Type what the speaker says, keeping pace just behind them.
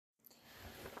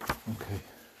Okay,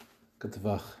 good to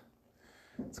vach.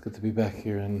 It's good to be back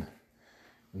here in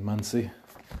Monsey.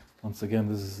 Once again,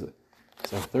 it's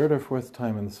our third or fourth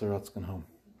time in the Sorotzkin home.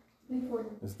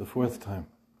 It's the fourth time.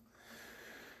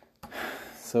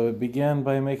 So it began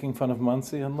by making fun of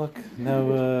Monsey, and look,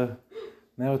 now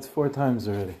it's 4 times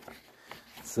already.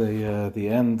 It's the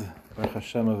end, Baruch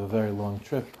Hashem, of a very long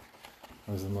trip.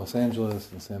 I was in Los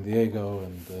Angeles and San Diego,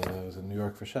 and I was in New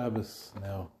York for Shabbos.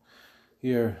 Now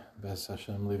here, B'ez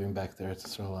Hashem, leaving back there to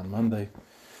Israel on Monday.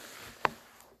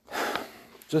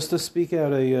 Just to speak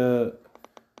out a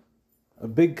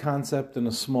big concept in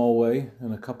a small way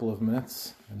in a couple of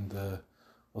minutes, and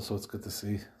also it's good to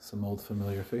see some old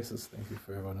familiar faces. Thank you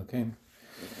for everyone who came.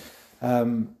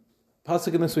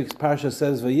 Pasuk in this week's parsha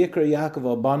says, Vayikra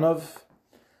Yaakov Avinu,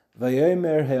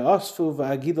 Vayemer he'asfu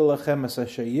va'agidu lachem es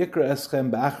asher yikra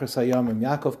eschem ba'achris hayamim.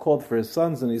 Yaakov called for his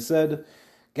sons and he said,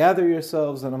 gather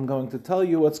yourselves and I'm going to tell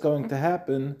you what's going to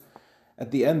happen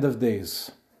at the end of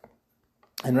days.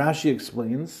 And Rashi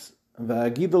explains,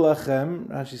 Va'agidu lachem,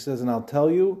 Rashi says, and I'll tell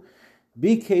you,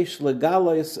 bikesh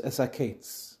legalois es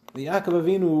haketz. The Yaakov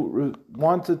Avinu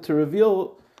wanted to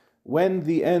reveal when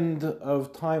the end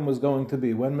of time was going to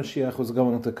be, when Mashiach was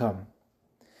going to come.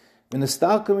 And the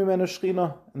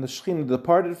Shechina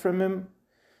departed from him.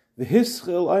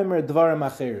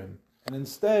 And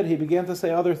instead he began to say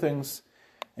other things,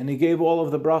 and he gave all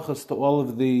of the Berachos to all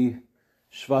of the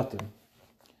Shvatim.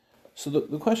 So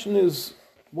the question is,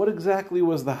 what exactly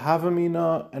was the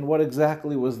Havamina and what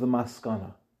exactly was the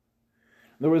Maskana?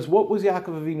 In other words, what was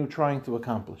Yaakov Avinu trying to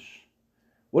accomplish?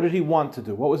 What did he want to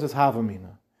do? What was his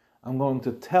Havamina? I'm going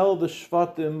to tell the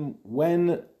Shvatim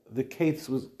when the case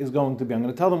is going to be. I'm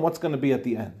going to tell them what's going to be at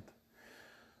the end.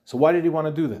 So why did he want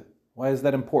to do that? Why is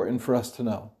that important for us to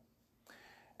know?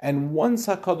 And once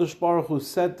HaKadosh Baruch Hu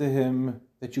said to him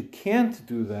that you can't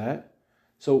do that,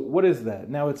 so what is that?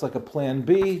 Now it's like a plan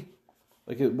B.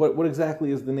 Like what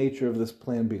exactly is the nature of this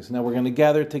plan B? So now we're going to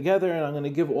gather together and I'm going to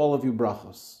give all of you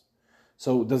brachos.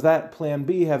 So does that plan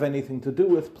B have anything to do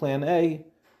with plan A?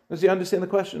 Does you understand the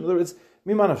question? In other words,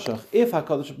 if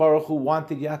HaKadosh Baruch Hu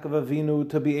wanted Yaakov Avinu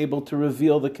to be able to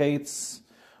reveal the kates,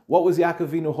 what was Yaakov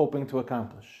Avinu hoping to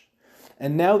accomplish?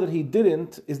 And now that he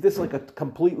didn't, is this like a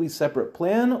completely separate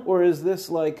plan? Or is this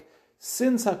like,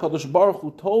 since HaKadosh Baruch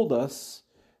Hu told us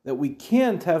that we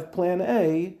can't have plan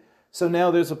A, so now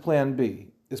there's a plan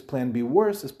B? Is plan B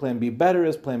worse? Is plan B better?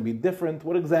 Is plan B different?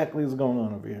 What exactly is going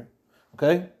on over here?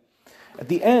 Okay? At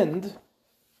the end,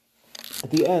 I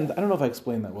don't know if I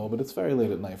explained that well, but it's very late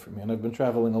at night for me, and I've been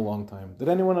traveling a long time. Did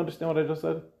anyone understand what I just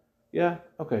said? Yeah?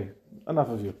 Okay. Enough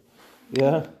of you.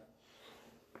 Yeah?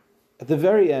 At the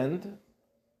very end,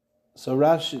 so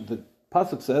Rashi, the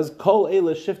pasuk says, Kol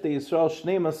eile shiftei Yisrael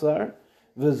shnei masar,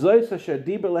 v'zois asher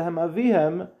diber lehem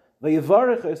avihem,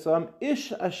 v'yivarech esam,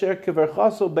 ish asher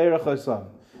kiverchaso berachosam.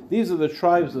 These are the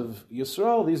tribes of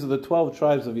Yisrael. These are the 12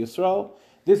 tribes of Yisrael.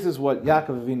 This is what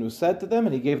Yaakov Avinu said to them,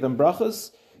 and he gave them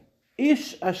brachos.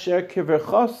 Ish asher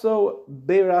kiverchaso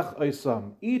berach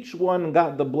oisam. Each one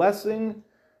got the blessing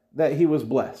that he was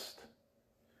blessed.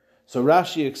 So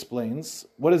Rashi explains,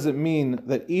 what does it mean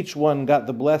that each one got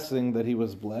the blessing that he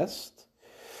was blessed?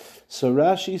 So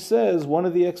Rashi says, one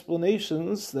of the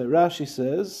explanations that Rashi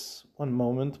says, one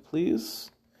moment please.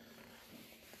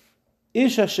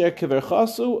 Ish asher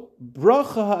kiverchaso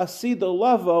bracha ha'asida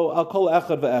lavo al kol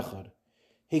echad ve'echad.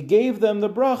 He gave them the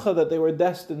bracha that they were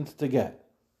destined to get.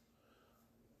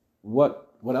 What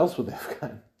else would they have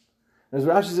gotten? As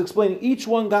Rashi is explaining, each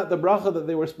one got the bracha that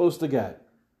they were supposed to get,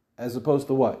 as opposed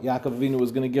to what? Yaakov Avinu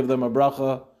was going to give them a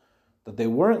bracha that they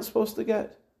weren't supposed to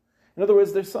get. In other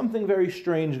words, there's something very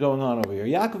strange going on over here.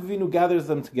 Yaakov Avinu gathers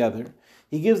them together.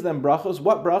 He gives them brachos.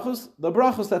 What brachos? The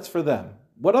brachos that's for them.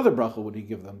 What other bracha would he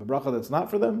give them? The bracha that's not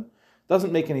for them?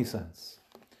 Doesn't make any sense.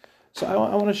 So I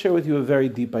want to share with you a very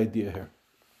deep idea here.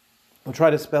 We'll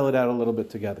try to spell it out a little bit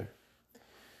together.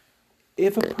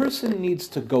 If a person needs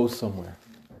to go somewhere,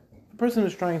 a person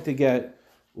is trying to get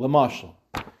Lamashal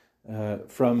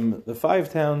from the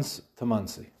 5 towns to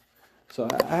Monsey. So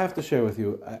I have to share with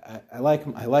you, I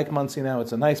like Monsey now.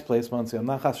 It's a nice place, Monsey. I'm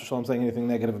not chas v'shalom saying anything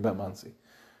negative about Monsey.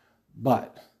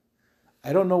 But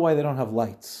I don't know why they don't have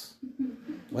lights.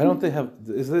 Why don't they have,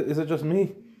 is it just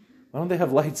me? Why don't they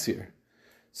have lights here?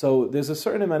 So there's a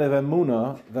certain amount of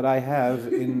emunah that I have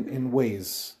in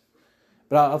ways.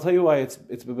 But I'll tell you why it's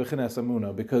b'bechinas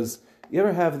emunah, because you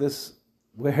ever have this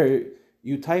where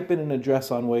you type in an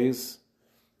address on Waze,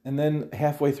 and then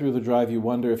halfway through the drive you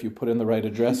wonder if you put in the right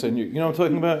address, and you know what I'm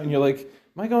talking about? And you're like,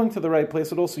 am I going to the right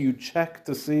place? But also you check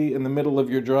to see in the middle of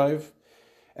your drive.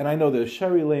 And I know there's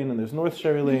Sherry Lane and there's North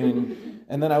Sherry Lane,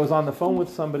 and then I was on the phone with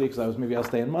somebody because I was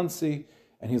staying in Monsey,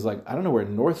 And he's like, I don't know where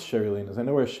North Sherry Lane is. I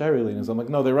know where Sherry Lane is. I'm like,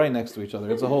 no, they're right next to each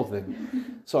other. It's a whole thing.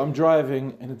 So I'm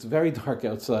driving, and it's very dark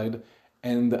outside,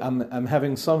 and I'm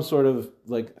having some sort of,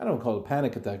 like, I don't call it a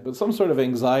panic attack, but some sort of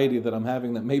anxiety that I'm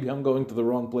having that maybe I'm going to the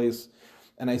wrong place.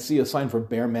 And I see a sign for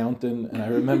Bear Mountain, and I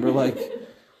remember, like,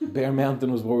 Bear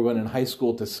Mountain was where we went in high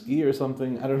school to ski or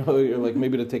something. I don't know, or like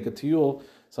maybe to take a tiyul.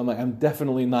 So I'm like, I'm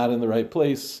definitely not in the right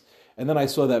place. And then I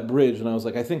saw that bridge, and I was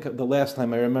like, I think the last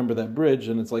time I remember that bridge,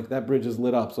 and it's like, that bridge is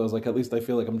lit up. So I was like, at least I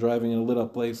feel like I'm driving in a lit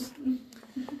up place.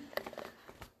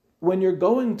 When you're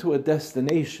going to a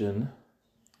destination,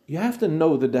 you have to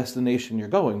know the destination you're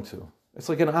going to. It's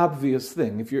like an obvious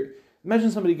thing.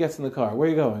 Imagine somebody gets in the car. Where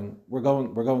are you going? We're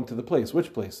going to the place.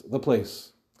 Which place? The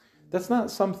place. That's not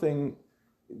something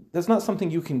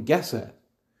you can guess at.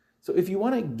 So if you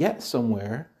want to get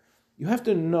somewhere, you have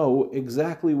to know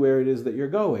exactly where it is that you're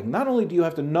going. Not only do you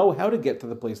have to know how to get to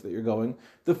the place that you're going,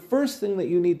 the first thing that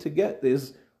you need to get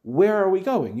is, where are we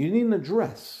going? You need an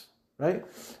address, right?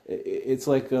 It's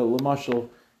like Lamashal.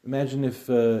 Imagine if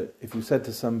you said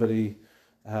to somebody,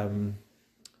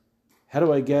 how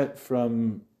do I get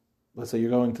from, let's say you're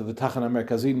going to the Tachana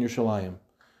Merkazit in Yerushalayim.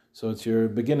 So it's your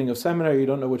beginning of seminary, you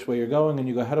don't know which way you're going, and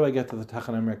you go, how do I get to the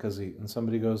Tachana Merkazit? And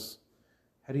somebody goes,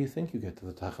 how do you think you get to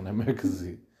the Tachana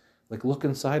Merkazit? Like, look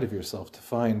inside of yourself to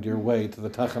find your way to the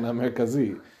Tachana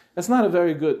Merkazit. That's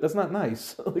not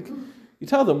nice. Like, you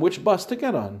tell them which bus to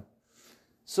get on.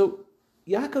 So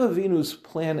Yaakov Avinu's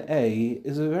plan A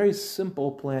is a very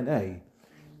simple plan A.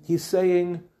 He's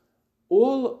saying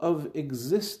all of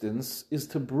existence is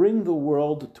to bring the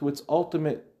world to its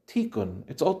ultimate tikkun,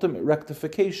 its ultimate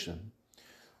rectification.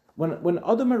 When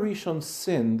Adam HaRishon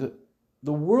sinned,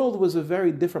 the world was a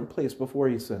very different place before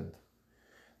he sinned.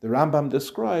 The Rambam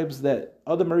describes that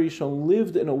Adam HaRishon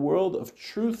lived in a world of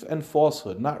truth and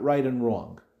falsehood, not right and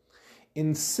wrong.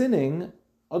 In sinning,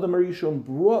 Adam HaRishon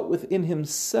brought within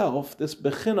himself this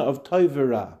bechina of tov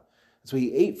v'ra. So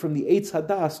he ate from the Eitz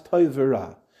Hadas tov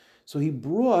v'ra. So he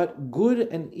brought good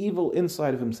and evil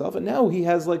inside of himself, and now he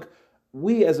has, like,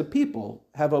 we as a people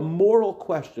have a moral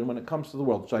question when it comes to the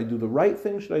world. Should I do the right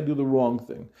thing? Should I do the wrong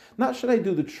thing? Not should I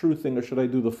do the true thing or should I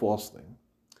do the false thing?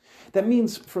 That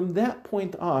means from that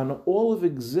point on, all of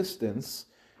existence,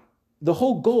 the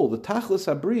whole goal, the Tachlis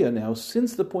Abriya now,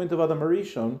 since the point of Adam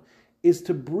HaRishon, is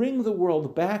to bring the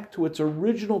world back to its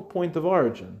original point of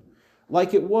origin,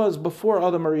 like it was before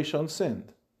Adam HaRishon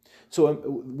sinned. So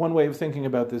one way of thinking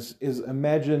about this is,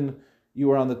 imagine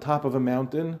you are on the top of a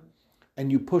mountain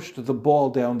and you pushed the ball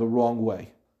down the wrong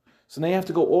way. So now you have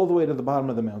to go all the way to the bottom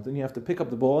of the mountain, you have to pick up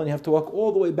the ball, and you have to walk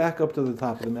all the way back up to the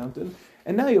top of the mountain,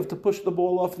 and now you have to push the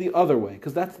ball off the other way,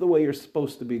 because that's the way you're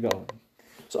supposed to be going.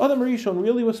 So Adam HaRishon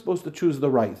really was supposed to choose the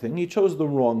right thing. He chose the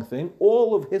wrong thing.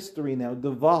 All of history now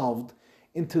devolved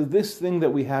into this thing that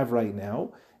we have right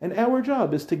now, and our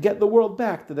job is to get the world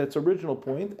back to its original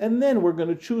point, and then we're going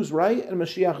to choose right, and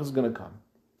Mashiach is going to come.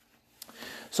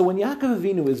 So when Yaakov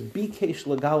Avinu is bikesh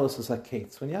legalos as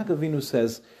haketz, when Yaakov Avinu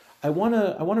says, I want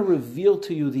to reveal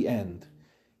to you the end,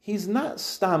 he's not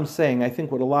stam saying, I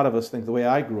think what a lot of us think, the way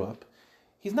I grew up,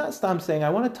 he's not stam saying,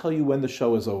 I want to tell you when the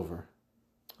show is over.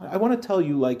 I want to tell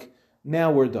you, like,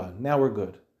 now we're done, now we're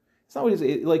good. It's not what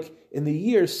he's like. In the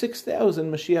year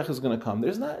 6,000, Mashiach is going to come.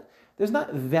 There's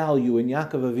not value in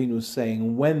Yaakov Avinu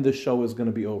saying when the show is going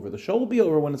to be over. The show will be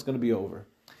over when it's going to be over.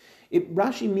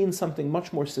 Rashi means something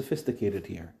much more sophisticated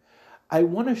here. I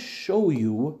want to show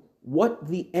you what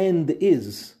the end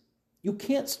is. You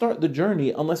can't start the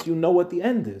journey unless you know what the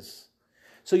end is.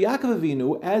 So Yaakov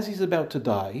Avinu, as he's about to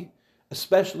die,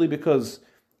 especially because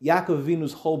Yaakov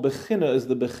Avinu's whole bechina is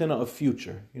the bechina of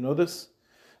future. You know this?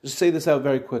 Just say this out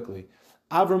very quickly.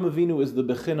 Avram Avinu is the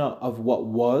bechina of what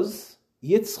was.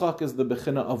 Yitzchak is the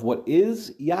bechina of what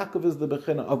is. Yaakov is the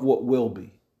bechina of what will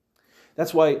be.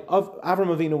 That's why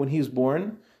Avram Avinu, when he's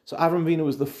born, so Avram Avinu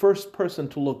is the first person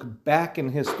to look back in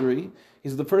history.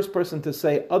 He's the first person to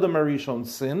say, Adam HaRishon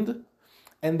sinned,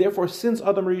 and therefore, since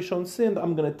Adam HaRishon sinned,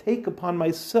 I'm going to take upon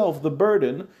myself the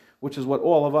burden, which is what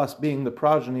all of us, being the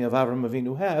progeny of Avram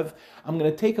Avinu, have. I'm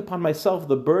going to take upon myself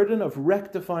the burden of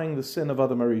rectifying the sin of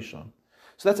Adam HaRishon.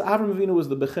 So that's Avram Avinu is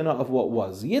the bechina of what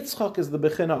was. Yitzchak is the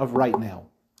bechina of right now.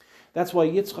 That's why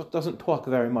Yitzchak doesn't talk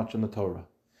very much in the Torah.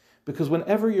 Because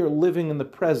whenever you're living in the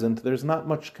present, there's not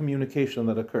much communication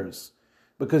that occurs.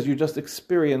 Because you just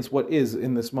experience what is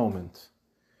in this moment.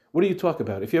 What do you talk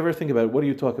about? If you ever think about it, what do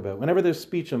you talk about? Whenever there's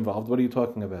speech involved, what are you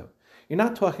talking about? You're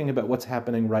not talking about what's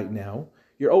happening right now.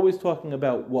 You're always talking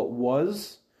about what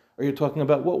was, or you're talking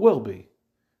about what will be.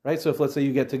 Right? So if, let's say,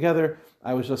 you get together,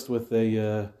 I was just with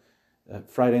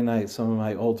Friday night, some of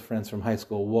my old friends from high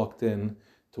school walked in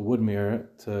Woodmere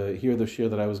to hear the shiur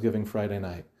that I was giving Friday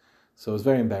night. So it was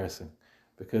very embarrassing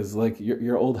because like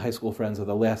your old high school friends are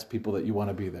the last people that you want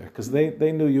to be there because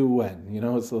they knew you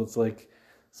when, so it's like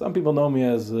some people know me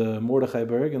as Mordechai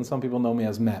Berg and some people know me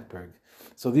as Matt Berg.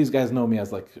 So these guys know me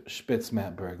as like Spitz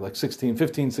Matt Berg, like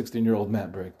 16-year-old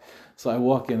Matt Berg. So I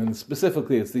walk in and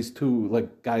specifically it's these two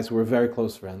like guys who are very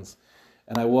close friends.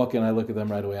 And I walk in, I look at them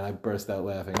right away, and I burst out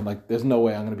laughing. I'm like, there's no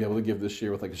way I'm going to be able to give this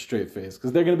shiur with like a straight face.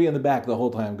 Because they're going to be in the back the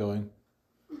whole time going,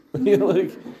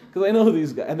 because I know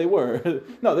these guys, and they were.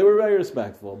 No, they were very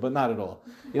respectful, but not at all.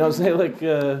 You know what I'm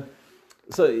saying?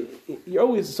 So you're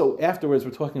always, so afterwards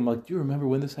we're talking about, do you remember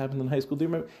when this happened in high school? Do you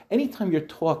remember? Anytime you're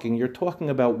talking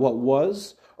about what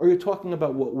was, or you're talking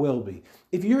about what will be.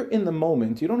 If you're in the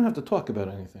moment, you don't have to talk about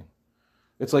anything.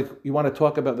 It's like you want to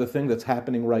talk about the thing that's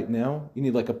happening right now. You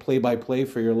need like a play-by-play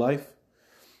for your life.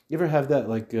 You ever have that?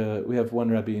 Like we have one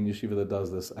Rebbe in Yeshiva that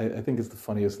does this. I think it's the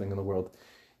funniest thing in the world.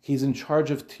 He's in charge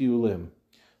of tiyulim.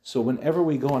 So whenever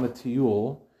we go on a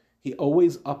tiyul, he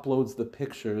always uploads the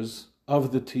pictures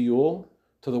of the tiyul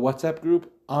to the WhatsApp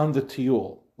group on the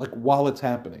tiyul, like while it's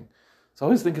happening. So I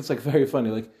always think it's like very funny.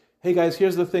 Like, hey guys,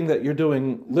 here's the thing that you're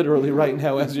doing literally right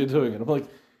now as you're doing it. I'm like,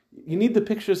 you need the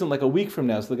pictures in like a week from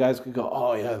now so the guys could go,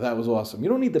 oh yeah, that was awesome. You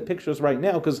don't need the pictures right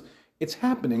now because it's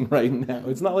happening right now.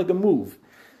 It's not like a move.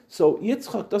 So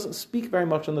Yitzchak doesn't speak very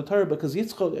much on the Torah because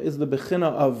Yitzchak is the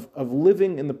bechina of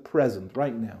living in the present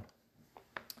right now.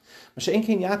 Mashiach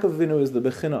Yaakov Avinu is the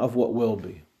bechina of what will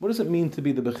be. What does it mean to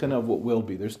be the bechina of what will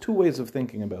be? There's two ways of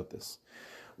thinking about this.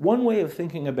 One way of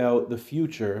thinking about the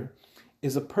future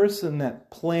is a person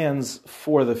that plans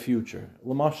for the future.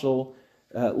 L'mashal,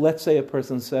 let's say a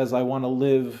person says, I want to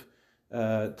live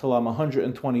till I'm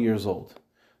 120 years old.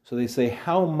 So they say,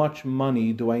 how much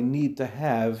money do I need to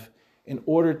have in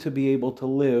order to be able to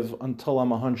live until I'm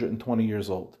 120 years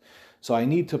old? So I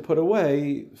need to put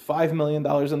away $5 million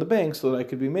in the bank so that I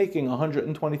could be making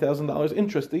 $120,000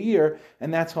 interest a year,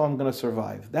 and that's how I'm going to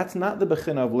survive. That's not the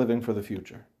bechina of living for the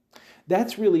future.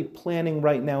 That's really planning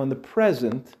right now in the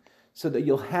present so that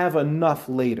you'll have enough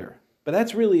later. But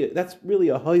that's really a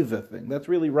hoiva thing. That's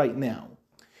really right now.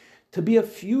 To be a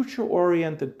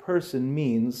future-oriented person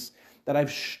means that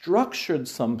I've structured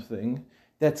something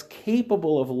that's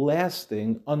capable of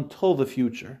lasting until the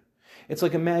future. It's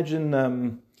like imagine,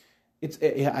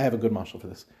 I have a good mashal for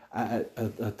this.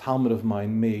 A Talmud of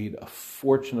mine made a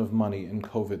fortune of money in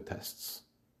COVID tests,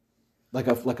 like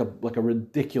a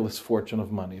ridiculous fortune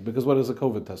of money. Because what does a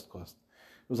COVID test cost?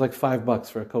 It was like $5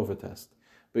 for a COVID test.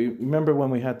 But you remember when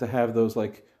we had to have those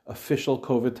like official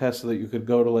COVID tests so that you could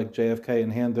go to like JFK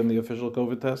and hand them the official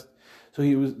COVID test? So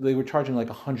they were charging like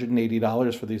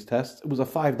 $180 for these tests. It was a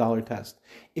 $5 test.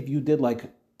 If you did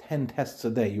like 10 tests a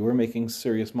day, you were making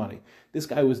serious money. This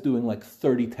guy was doing like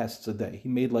 30 tests a day. He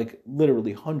made like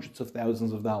literally hundreds of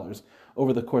thousands of dollars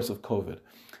over the course of COVID.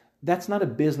 That's not a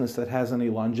business that has any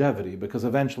longevity because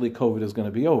eventually COVID is going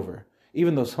to be over.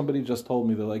 Even though somebody just told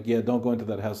me, they're like, yeah, don't go into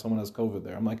that house, someone has COVID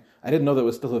there. I'm like, I didn't know that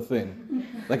was still a thing.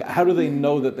 Like, how do they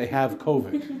know that they have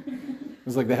COVID?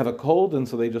 It's like they have a cold and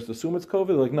so they just assume it's COVID.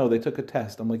 They're like, no, they took a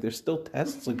test. I'm like, there's still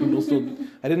tests? Like people still,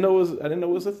 I didn't know it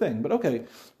was a thing. But okay,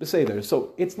 but say there.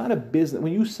 So it's not a business.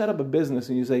 When you set up a business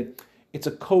and you say, it's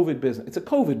a COVID business, it's a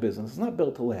COVID business. It's not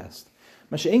built to last.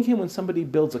 Mashiach, when somebody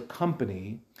builds a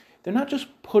company, they're not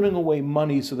just putting away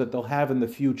money so that they'll have in the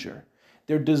future.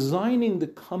 They're designing the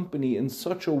company in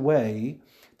such a way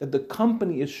that the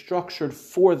company is structured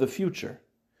for the future.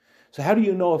 So how do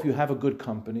you know if you have a good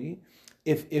company?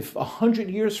 If 100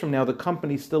 years from now the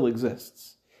company still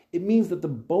exists, it means that the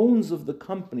bones of the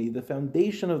company, the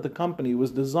foundation of the company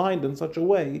was designed in such a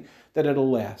way that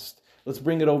it'll last. Let's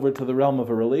bring it over to the realm of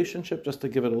a relationship just to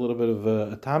give it a little bit of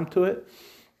a time to it.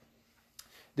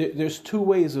 There's two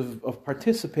ways of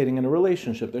participating in a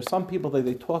relationship. There's some people that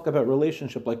they talk about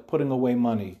relationship like putting away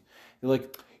money. They're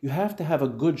like, you have to have a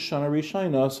good Shana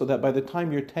Rishona so that by the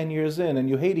time you're 10 years in and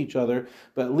you hate each other,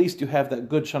 but at least you have that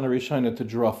good Shana Rishona to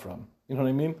draw from. You know what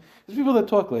I mean? There's people that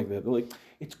talk like that. They're like,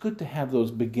 it's good to have those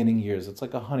beginning years. It's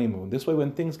like a honeymoon. This way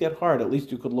when things get hard, at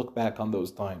least you could look back on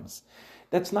those times.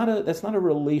 That's not a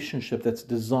relationship that's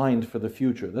designed for the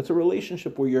future. That's a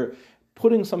relationship where you're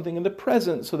putting something in the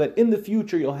present so that in the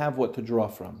future you'll have what to draw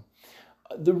from.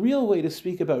 The real way to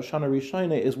speak about Shana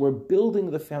Rishona is we're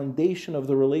building the foundation of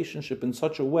the relationship in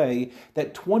such a way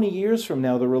that 20 years from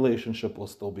now the relationship will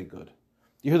still be good.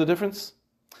 You hear the difference?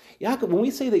 When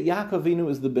we say that Yaakov Avinu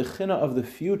is the bechina of the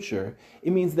future,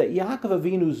 it means that Yaakov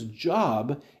Avinu's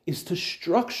job is to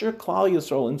structure Klal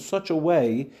Yisrael in such a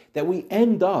way that we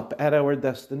end up at our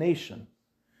destination.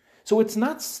 So it's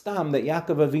not stam that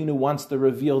Yaakov Avinu wants to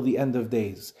reveal the end of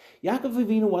days. Yaakov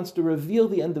Avinu wants to reveal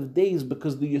the end of days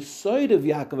because the yesod of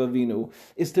Yaakov Avinu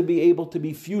is to be able to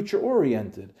be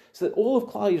future-oriented, so that all of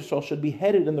Klal Yisrael should be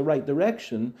headed in the right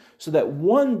direction, so that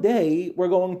one day we're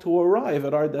going to arrive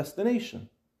at our destination.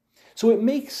 So it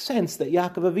makes sense that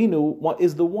Yaakov Avinu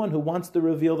is the one who wants to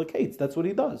reveal the Kates. That's what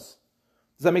he does.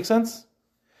 Does that make sense?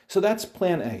 So that's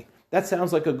plan A. That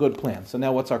sounds like a good plan. So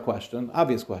now what's our question?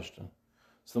 Obvious question.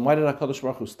 So then why did HaKadosh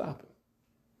Baruch Hu stop him?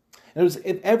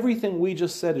 If everything we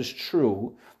just said is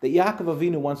true, that Yaakov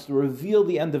Avinu wants to reveal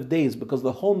the end of days because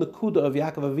the whole Nakuda of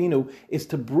Yaakov Avinu is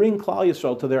to bring Klal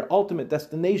Yisrael to their ultimate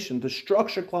destination, to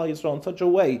structure Klal Yisrael in such a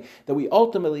way that we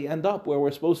ultimately end up where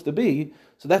we're supposed to be,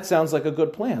 so that sounds like a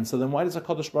good plan. So then why does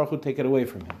HaKadosh Baruch Hu take it away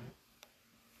from him?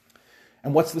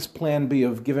 And what's this plan B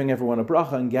of giving everyone a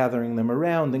bracha and gathering them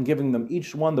around and giving them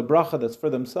each one the bracha that's for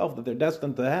themselves, that they're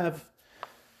destined to have?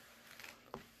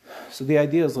 So the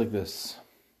idea is like this.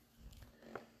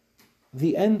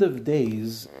 The end of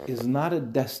days is not a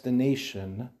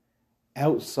destination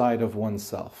outside of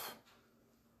oneself.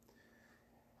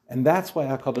 And that's why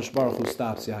HaKadosh Baruch Hu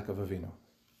stops Yaakov Avinu.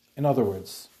 In other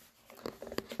words,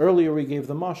 earlier we gave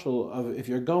the mashal of if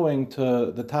you're going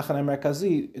to the Tachana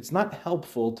Merkazi, it's not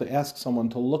helpful to ask someone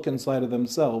to look inside of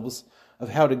themselves of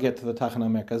how to get to the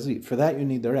Tachana Merkazi. For that you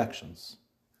need directions.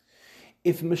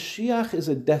 If Mashiach is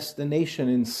a destination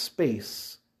in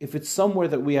space, if it's somewhere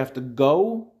that we have to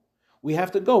go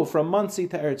from Monsey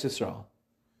to Eretz Yisrael,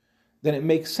 then it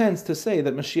makes sense to say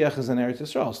that Mashiach is in Eretz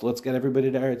Yisrael. So let's get everybody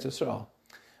to Eretz Yisrael.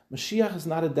 Mashiach is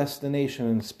not a destination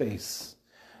in space.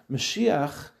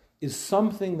 Mashiach is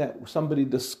something that somebody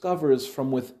discovers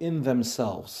from within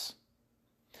themselves.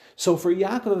 So for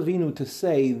Yaakov Avinu to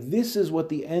say, this is what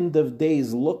the end of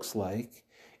days looks like,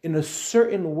 in a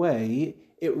certain way,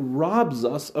 it robs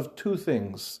us of two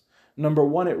things. Number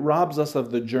one, it robs us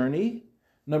of the journey.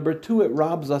 Number two, it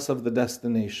robs us of the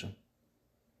destination.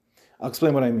 I'll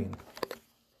explain what I mean.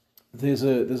 There's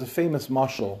a famous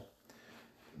mashal.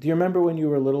 Do you remember when you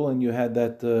were little and you had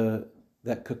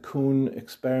that cocoon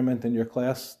experiment in your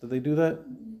class? Did they do that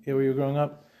here where you were growing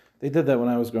up? They did that when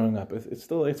I was growing up. It's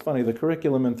funny. The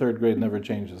curriculum in third grade never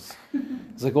changes.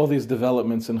 It's like all these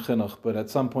developments in chinuch, but at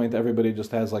some point everybody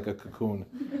just has like a cocoon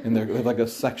in there, like a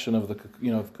section of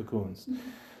of cocoons.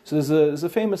 So there's a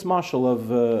famous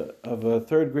mashal of a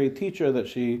third grade teacher that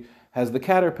she has the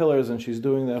caterpillars and she's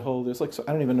doing that whole.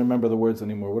 I don't even remember the words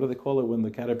anymore. What do they call it when the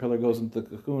caterpillar goes into the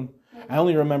cocoon? I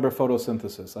only remember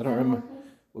photosynthesis. I don't remember.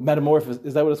 Metamorphosis,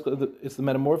 is that what it's called? It's the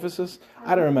metamorphosis?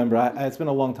 I don't remember. It's been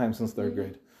a long time since third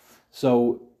grade.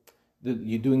 So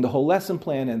you're doing the whole lesson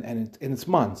plan and it's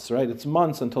months, right? It's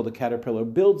months until the caterpillar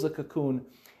builds a cocoon,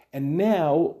 and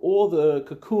now all the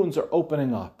cocoons are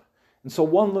opening up. And so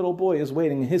one little boy is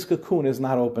waiting and his cocoon is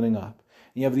not opening up.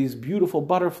 And you have these beautiful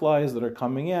butterflies that are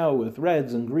coming out with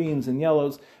reds and greens and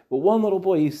yellows, but one little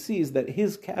boy, he sees that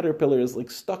his caterpillar is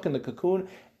like stuck in the cocoon.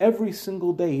 Every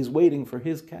single day he's waiting for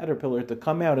his caterpillar to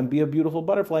come out and be a beautiful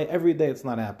butterfly. Every day it's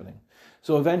not happening.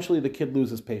 So eventually the kid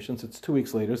loses patience. It's 2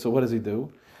 weeks later, so what does he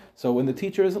do? So when the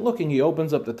teacher isn't looking, he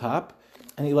opens up the top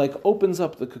and he opens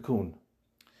up the cocoon.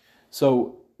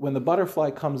 So when the butterfly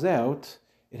comes out,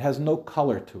 it has no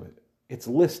color to it. It's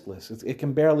listless. It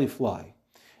can barely fly.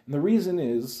 And the reason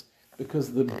is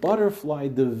because the butterfly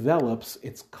develops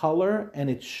its color and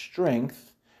its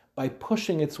strength by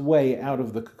pushing its way out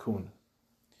of the cocoon.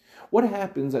 What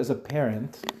happens as a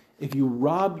parent if you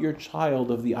rob your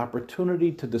child of the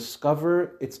opportunity to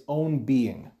discover its own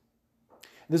being?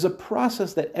 There's a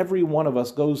process that every one of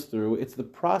us goes through. It's the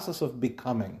process of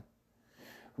becoming.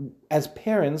 As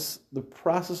parents, the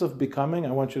process of becoming,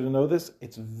 I want you to know this,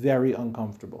 it's very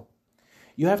uncomfortable.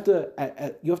 You have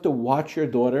to watch your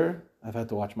daughter. I've had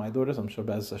to watch my daughters. I'm sure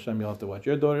Bez Hashem you'll have to watch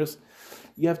your daughters.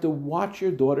 You have to watch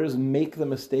your daughters make the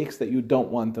mistakes that you don't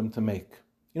want them to make.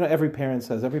 Every parent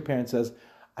says,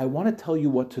 I want to tell you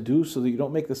what to do so that you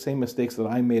don't make the same mistakes that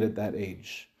I made at that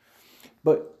age.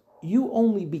 But you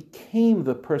only became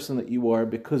the person that you are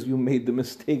because you made the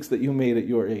mistakes that you made at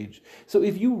your age. So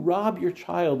if you rob your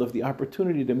child of the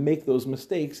opportunity to make those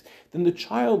mistakes, then the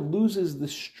child loses the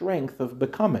strength of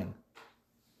becoming.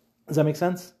 Does that make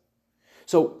sense?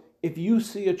 So if you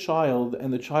see a child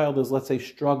and the child is, let's say,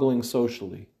 struggling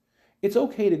socially, it's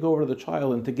okay to go over to the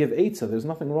child and to give eitzah. There's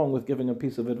nothing wrong with giving a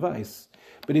piece of advice.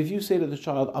 But if you say to the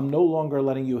child, I'm no longer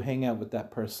letting you hang out with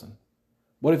that person,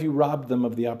 what have you robbed them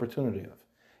of the opportunity of?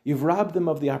 You've robbed them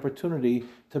of the opportunity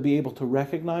to be able to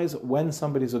recognize when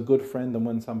somebody's a good friend and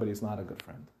when somebody's not a good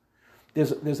friend.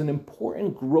 There's an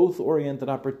important growth-oriented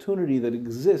opportunity that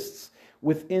exists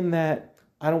within that,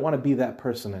 I don't want to be that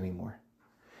person anymore.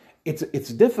 It's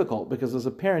difficult because as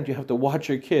a parent you have to watch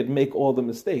your kid make all the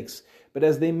mistakes. But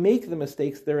as they make the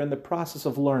mistakes, they're in the process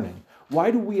of learning.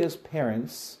 Why do we as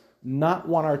parents not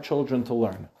want our children to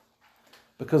learn?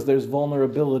 Because there's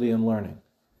vulnerability in learning.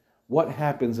 What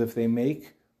happens if they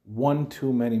make one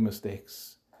too many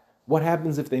mistakes? What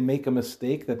happens if they make a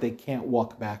mistake that they can't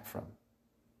walk back from?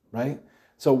 Right?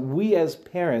 So we as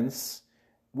parents,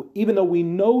 even though we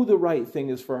know the right thing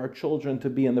is for our children to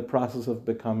be in the process of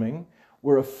becoming,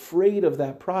 we're afraid of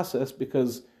that process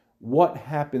because what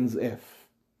happens if?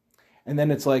 And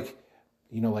then it's like,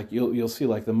 you'll see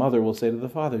like the mother will say to the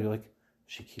father, you're like,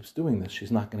 she keeps doing this.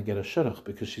 She's not going to get a shidduch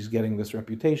because she's getting this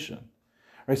reputation.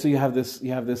 Right? So you have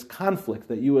this conflict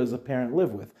that you as a parent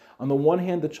live with. On the one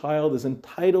hand, the child is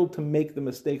entitled to make the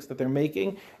mistakes that they're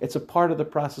making. It's a part of the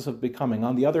process of becoming.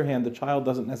 On the other hand, the child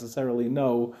doesn't necessarily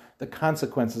know the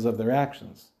consequences of their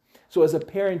actions. So as a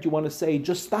parent, you want to say,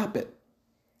 just stop it.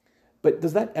 But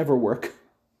does that ever work?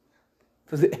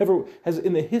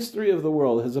 In the history of the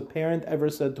world, has a parent ever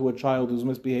said to a child who's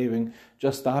misbehaving,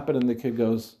 just stop it, and the kid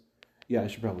goes, yeah, I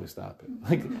should probably stop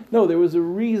it. No, there was a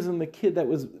reason the kid that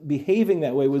was behaving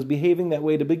that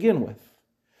way to begin with.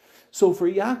 So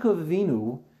for Yaakov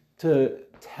Avinu to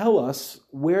tell us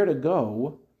where to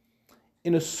go,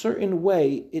 in a certain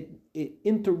way, it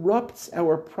interrupts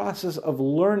our process of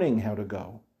learning how to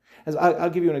go. As I'll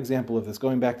give you an example of this,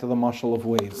 going back to the mashal of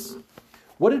ways.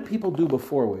 What did people do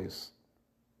before ways?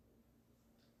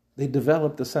 They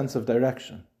developed a sense of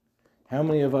direction. How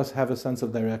many of us have a sense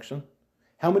of direction?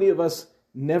 How many of us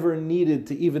never needed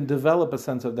to even develop a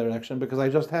sense of direction because I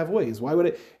just have ways? Why would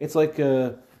it? It's like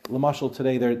Lamashal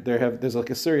today. There's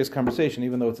like a serious conversation,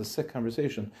 even though it's a sick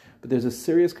conversation. But there's a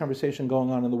serious conversation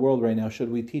going on in the world right now.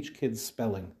 Should we teach kids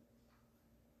spelling?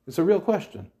 It's a real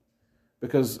question.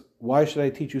 Because why should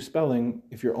I teach you spelling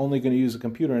if you're only going to use a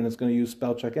computer and it's going to use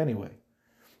spell check anyway?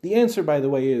 The answer, by the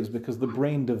way, is because the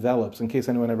brain develops, in case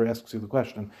anyone ever asks you the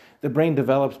question, the brain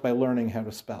develops by learning how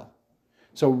to spell.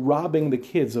 So robbing the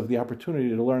kids of the opportunity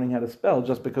to learning how to spell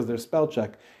just because they're spell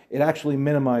check, it actually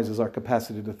minimizes our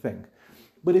capacity to think.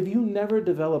 But if you never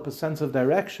develop a sense of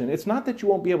direction, it's not that you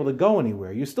won't be able to go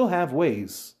anywhere. You still have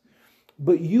ways.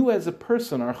 But you as a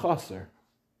person are chaser.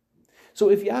 So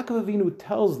if Yaakov Avinu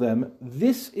tells them,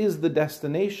 this is the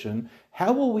destination,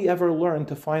 how will we ever learn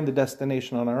to find the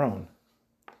destination on our own?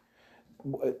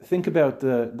 Think about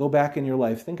go back in your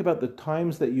life. Think about the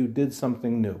times that you did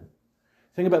something new.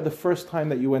 Think about the first time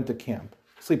that you went to camp,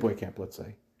 sleepaway camp, let's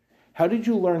say. How did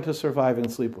you learn to survive in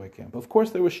sleepaway camp? Of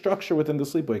course, there was structure within the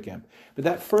sleepaway camp. But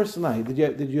that first night,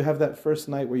 did you have that first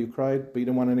night where you cried, but you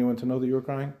didn't want anyone to know that you were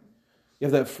crying? You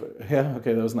have that, yeah?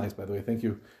 Okay, that was nice, by the way. Thank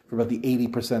you for about the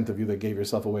 80% of you that gave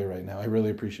yourself away right now. I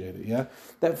really appreciate it, yeah?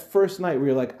 That first night where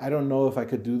you're like, I don't know if I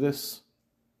could do this.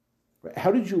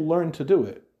 How did you learn to do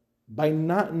it? By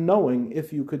not knowing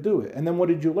if you could do it. And then what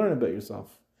did you learn about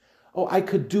yourself? Oh, I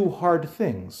could do hard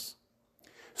things.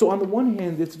 So on the one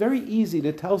hand, it's very easy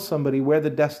to tell somebody where the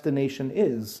destination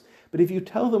is. But if you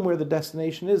tell them where the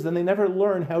destination is, then they never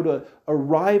learn how to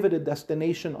arrive at a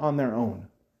destination on their own.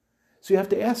 So you have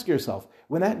to ask yourself,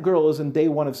 when that girl is in day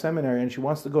one of seminary and she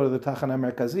wants to go to the Tachana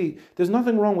Merkazit, there's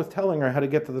nothing wrong with telling her how to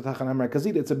get to the Tachana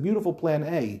Merkazit. It's a beautiful plan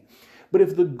A. But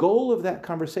if the goal of that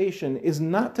conversation is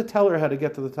not to tell her how to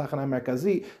get to the Tachana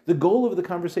Merkazit, the goal of the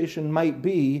conversation might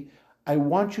be, I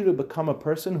want you to become a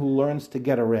person who learns to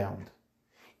get around.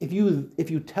 If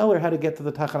you tell her how to get to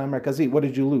the Tachana Merkazit, what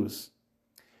did you lose?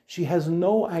 She has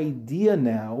no idea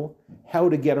now how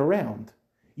to get around.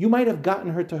 You might have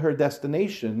gotten her to her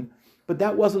destination, but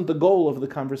that wasn't the goal of the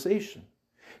conversation.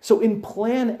 So in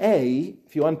plan A,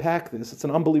 if you unpack this, it's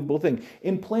an unbelievable thing.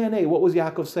 In plan A, what was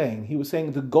Yaakov saying? He was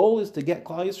saying the goal is to get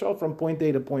Klal Yisrael from point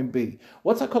A to point B.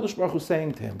 What's HaKadosh Baruch Hu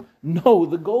saying to him? No,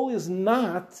 the goal is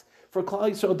not for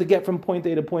Klal Yisrael to get from point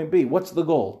A to point B. What's the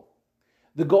goal?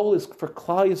 The goal is for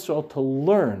Klal Yisrael to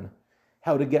learn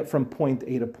how to get from point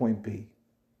A to point B.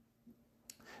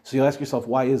 So you'll ask yourself,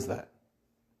 why is that?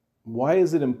 Why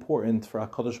is it important for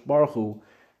HaKadosh Baruch Hu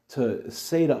to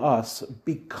say to us,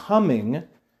 becoming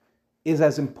is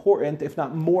as important, if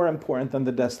not more important, than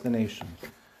the destination?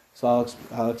 So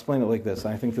I'll explain it like this.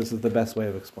 I think this is the best way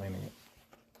of explaining it.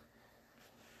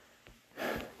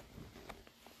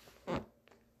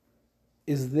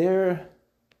 Is there,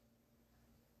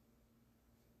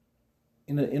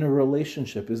 in a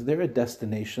relationship, is there a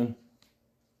destination?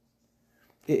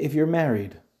 If you're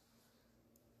married,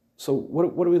 so what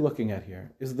are we looking at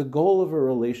here? Is the goal of a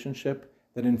relationship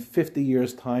that in 50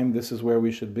 years' time, this is where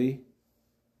we should be?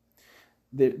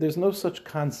 There's no such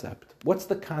concept. What's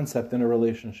the concept in a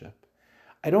relationship?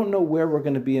 I don't know where we're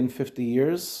going to be in 50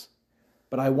 years,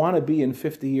 but I want to be in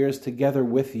 50 years together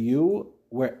with you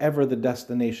wherever the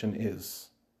destination is.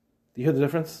 Do you hear the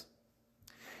difference?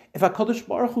 If HaKadosh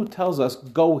Baruch Hu tells us,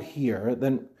 go here,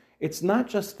 then it's not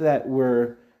just that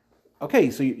we're, okay,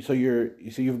 so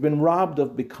you've been robbed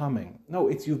of becoming. No,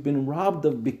 it's you've been robbed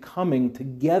of becoming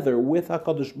together with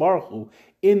HaKadosh Baruch Hu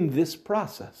in this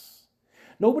process.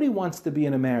 Nobody wants to be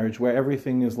in a marriage where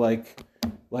everything is like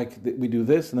we do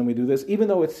this and then we do this, even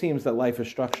though it seems that life is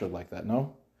structured like that,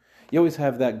 no? You always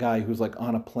have that guy who's like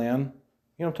on a plan.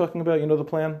 You know what I'm talking about? You know the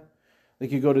plan?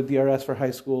 Like you go to DRS for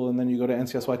high school, and then you go to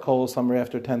NCSY Kol summer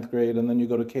after 10th grade, and then you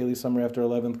go to Keli summer after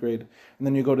 11th grade, and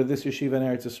then you go to this yeshiva in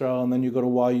Eretz Yisrael, and then you go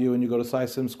to YU, and you go to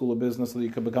Sim School of Business so that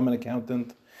you could become an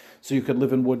accountant, so you could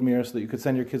live in Woodmere, so that you could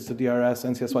send your kids to DRS,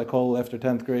 NCSY Kol after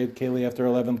 10th grade, Keli after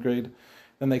 11th grade.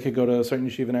 Then they could go to a certain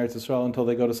yeshiva in Eretz Yisrael until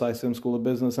they go to Sim School of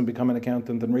Business and become an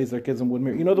accountant and raise their kids in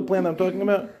Woodmere. You know the plan that I'm talking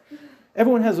about?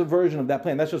 Everyone has a version of that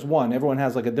plan. That's just one. Everyone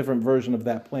has like a different version of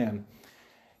that plan.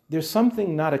 There's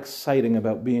something not exciting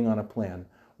about being on a plan.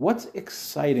 What's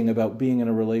exciting about being in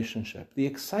a relationship? The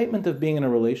excitement of being in a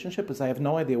relationship is I have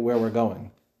no idea where we're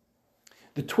going.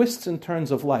 The twists and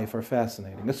turns of life are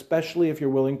fascinating, especially if you're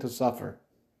willing to suffer.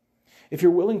 If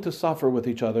you're willing to suffer with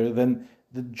each other, then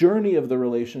the journey of the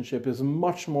relationship is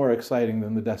much more exciting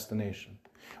than the destination.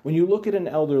 When you look at an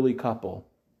elderly couple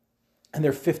and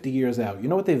they're 50 years out, you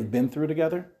know what they've been through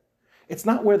together? It's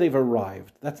not where they've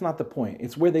arrived. That's not the point.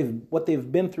 It's where what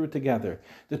they've been through together.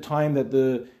 The time that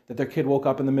their kid woke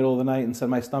up in the middle of the night and said,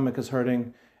 my stomach is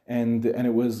hurting, and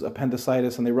it was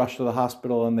appendicitis, and they rushed to the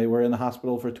hospital, and they were in the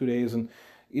hospital for 2 days. And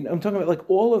I'm talking about like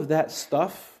all of that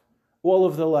stuff, all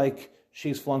of the like,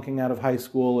 she's flunking out of high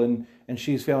school and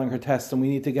she's failing her tests and we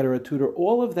need to get her a tutor.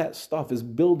 All of that stuff is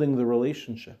building the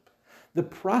relationship. The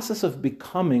process of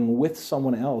becoming with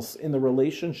someone else in the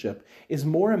relationship is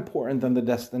more important than the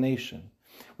destination.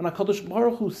 When HaKadosh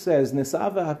Baruch Hu says,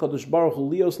 Nesava HaKadosh Baruch Hu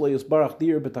lios le'yisbarach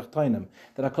dir b'tachtainim,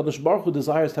 that HaKadosh Baruch Hu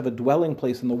desires to have a dwelling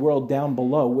place in the world down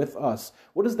below with us,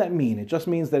 what does that mean? It just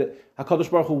means that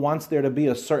HaKadosh Baruch Hu wants there to be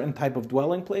a certain type of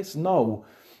dwelling place? No.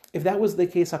 If that was the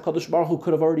case, HaKadosh Baruch Hu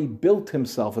could have already built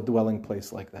himself a dwelling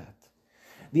place like that.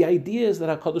 The idea is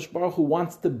that HaKadosh Baruch Hu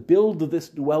wants to build this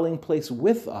dwelling place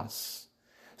with us.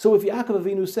 So if Yaakov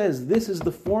Avinu says this is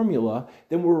the formula,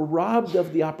 then we're robbed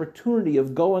of the opportunity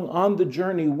of going on the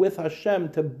journey with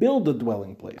Hashem to build a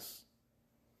dwelling place.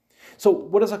 So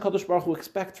what does HaKadosh Baruch Hu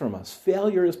expect from us?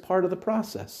 Failure is part of the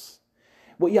process.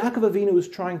 What Yaakov Avinu is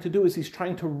trying to do is he's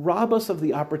trying to rob us of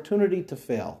the opportunity to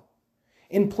fail.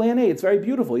 In plan A, it's very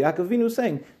beautiful. Yaakov Avinu is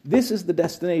saying, this is the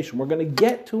destination. We're going to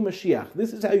get to Mashiach.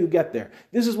 This is how you get there.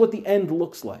 This is what the end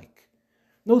looks like.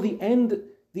 No, the end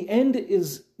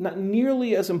is not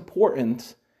nearly as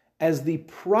important as the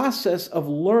process of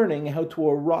learning how to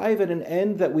arrive at an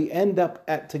end that we end up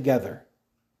at together.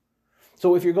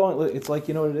 So if you're going, it's like,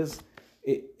 you know what it is?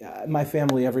 My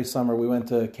family, every summer, we went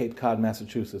to Cape Cod,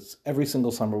 Massachusetts. Every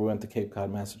single summer, we went to Cape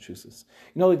Cod, Massachusetts.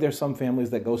 You know, like there's some families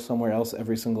that go somewhere else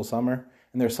every single summer,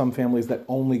 and there's some families that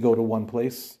only go to one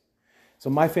place. So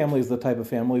my family is the type of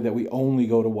family that we only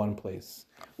go to one place.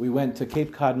 We went to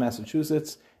Cape Cod,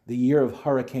 Massachusetts, the year of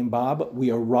Hurricane Bob.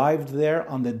 We arrived there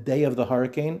on the day of the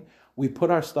hurricane. We put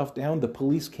our stuff down. The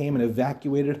police came and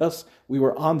evacuated us. We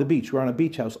were on the beach. We were on a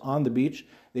beach house on the beach.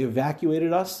 They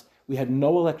evacuated us. We had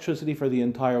no electricity for the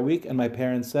entire week, and my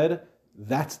parents said,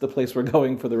 that's the place we're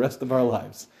going for the rest of our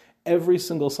lives. Every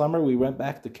single summer, we went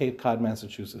back to Cape Cod,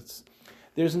 Massachusetts.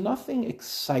 There's nothing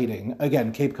exciting.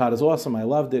 Again, Cape Cod is awesome. I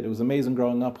loved it. It was amazing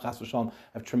growing up. Chas v'shalom. I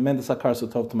have tremendous hakar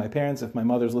sotov to my parents. If my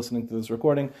mother's listening to this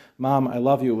recording, Mom, I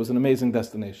love you. It was an amazing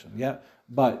destination. Yeah,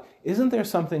 but isn't there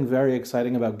something very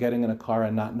exciting about getting in a car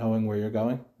and not knowing where you're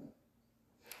going?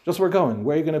 Just we're going.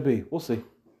 Where are you going to be? We'll see.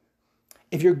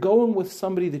 If you're going with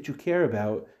somebody that you care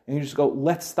about, and you just go,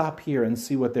 let's stop here and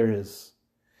see what there is.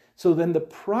 So then the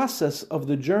process of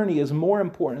the journey is more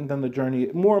important than the journey,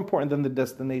 more important than the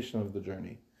destination of the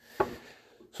journey.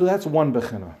 So that's one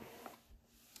bechina.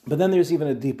 But then there's even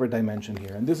a deeper dimension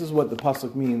here. And this is what the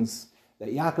pasuk means, that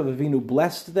Yaakov Avinu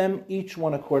blessed them, each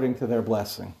one according to their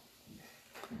blessing.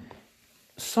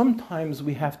 Sometimes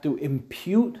we have to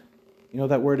impute, you know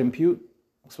that word impute?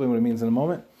 I'll explain what it means in a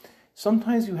moment.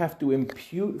 Sometimes you have to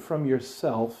impute from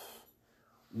yourself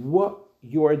what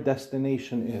your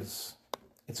destination is.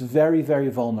 It's very, very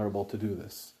vulnerable to do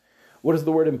this. What does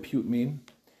the word impute mean?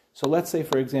 So let's say,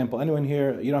 for example, anyone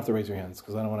here, you don't have to raise your hands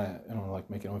because I don't want to like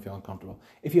make anyone feel uncomfortable.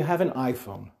 If you have an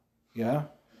iPhone, yeah?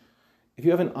 If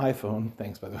you have an iPhone,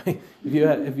 thanks by the way.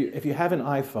 If you have an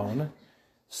iPhone,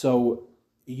 so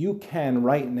you can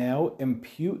right now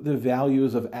impute the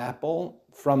values of Apple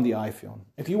from the iPhone.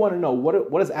 If you want to know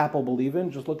what does Apple believe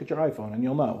in, just look at your iPhone and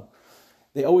you'll know.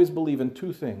 They always believe in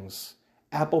two things.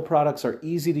 Apple products are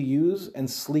easy to use and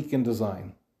sleek in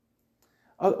design.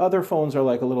 Other phones are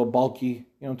like a little bulky, you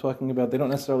know what I'm talking about? They don't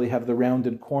necessarily have the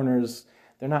rounded corners.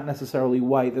 They're not necessarily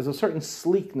white. There's a certain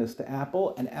sleekness to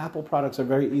Apple, and Apple products are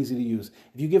very easy to use.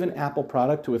 If you give an Apple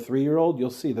product to a 3-year-old, you'll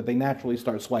see that they naturally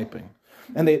start swiping.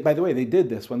 And by the way, they did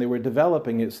this when they were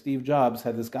developing it. Steve Jobs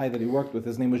had this guy that he worked with.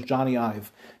 His name was Johnny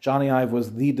Ive. Johnny Ive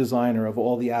was the designer of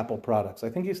all the Apple products. I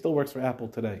think he still works for Apple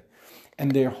today.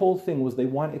 And their whole thing was they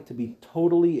want it to be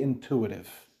totally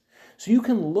intuitive. So you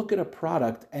can look at a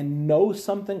product and know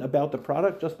something about the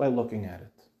product just by looking at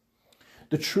it.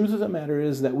 The truth of the matter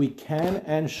is that we can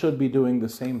and should be doing the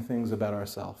same things about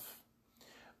ourselves.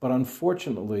 But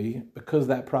unfortunately, because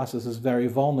that process is very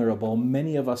vulnerable,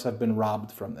 many of us have been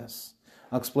robbed from this.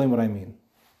 I'll explain what I mean.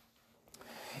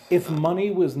 If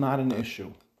money was not an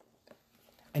issue,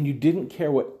 and you didn't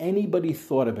care what anybody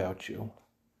thought about you,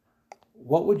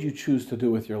 what would you choose to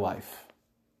do with your life?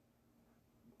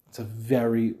 It's a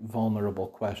very vulnerable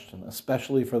question,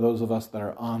 especially for those of us that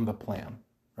are on the plan,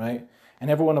 right? And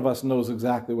every one of us knows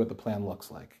exactly what the plan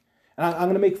looks like. And I'm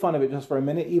going to make fun of it just for a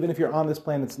minute. Even if you're on this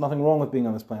plan, it's nothing wrong with being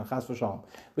on this plan, chas v'shalom.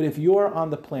 But if you're on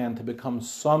the plan to become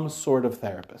some sort of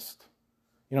therapist,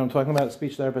 you know, I'm talking about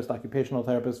speech therapist, occupational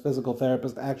therapist, physical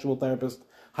therapist, actual therapist,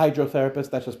 hydrotherapist,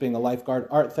 that's just being a lifeguard,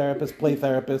 art therapist, play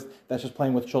therapist, that's just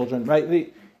playing with children,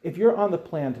 right? If you're on the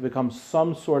plan to become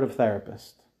some sort of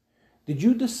therapist, did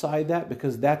you decide that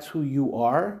because that's who you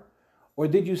are? Or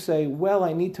did you say, well,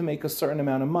 I need to make a certain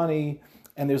amount of money,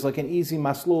 and there's like an easy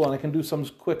maslul, and I can do some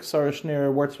quick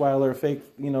Sarashner, Wurzweiler, fake,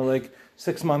 like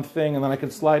 6-month thing, and then I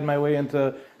can slide my way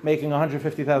into making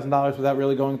 $150,000 without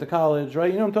really going to college,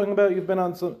 right? You know what I'm talking about? You've been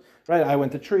on some, right? I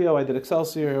went to Trio, I did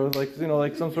Excelsior, it was like,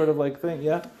 like some sort of like thing,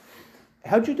 yeah?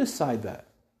 How'd you decide that?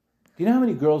 Do you know how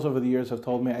many girls over the years have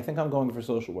told me, I think I'm going for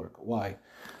social work? Why?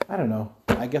 I don't know.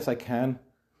 I guess I can.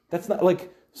 That's not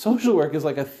like, social work is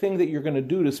like a thing that you're going to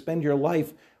do to spend your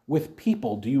life with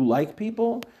people. Do you like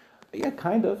people? Yeah,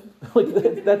 kind of.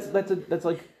 Like that's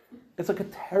like it's like a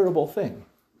terrible thing.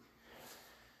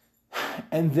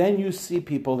 And then you see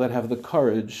people that have the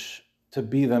courage to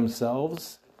be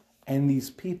themselves, and these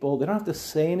people, they don't have to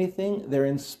say anything. They're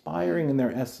inspiring in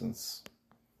their essence.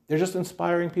 They're just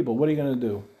inspiring people. What are you going to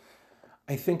do?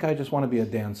 I think I just want to be a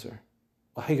dancer.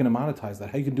 Well, how are you going to monetize that?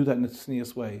 How are you going to do that in a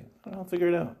sneeze way? I'll figure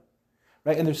it out.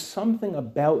 Right? And there's something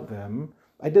about them.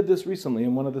 I did this recently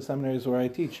in one of the seminaries where I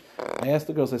teach. I asked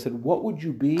the girls, I said, what would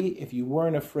you be if you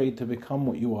weren't afraid to become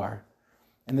what you are?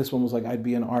 And this one was like, I'd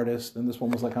be an artist. And this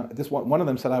one was like, one of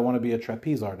them said, I want to be a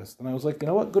trapeze artist. And I was like, you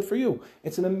know what? Good for you.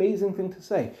 It's an amazing thing to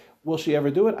say. Will she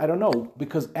ever do it? I don't know.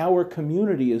 Because our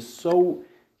community is so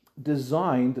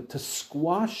designed to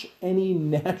squash any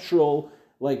natural,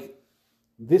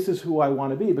 this is who I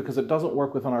want to be, because it doesn't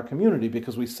work within our community,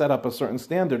 because we set up a certain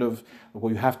standard of,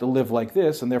 well, you have to live like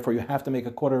this, and therefore you have to make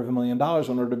 $250,000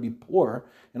 in order to be poor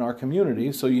in our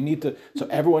community. So so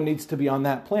everyone needs to be on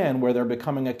that plan where they're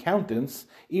becoming accountants,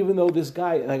 even though this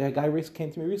guy, a guy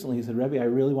came to me recently, he said, Rebbe, I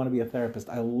really want to be a therapist.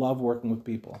 I love working with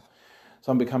people.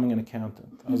 So I'm becoming an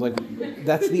accountant. I was like,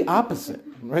 that's the opposite,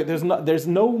 right? There's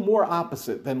no more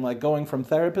opposite than like going from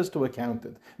therapist to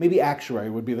accountant. Maybe actuary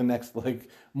would be the next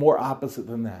more opposite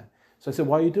than that. So I said,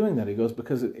 why are you doing that? He goes,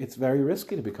 because it's very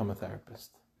risky to become a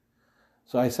therapist.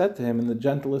 So I said to him in the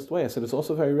gentlest way, I said, it's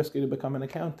also very risky to become an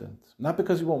accountant. Not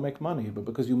because you won't make money, but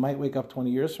because you might wake up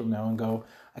 20 years from now and go,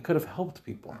 I could have helped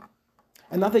people.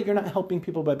 And not that you're not helping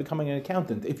people by becoming an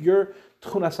accountant. If your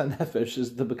tchunas hanefesh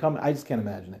is to become, I just can't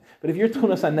imagine it, but if your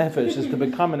tchunas hanefesh is to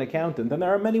become an accountant, then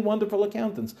there are many wonderful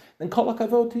accountants. Then kol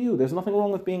hakavod to you. There's nothing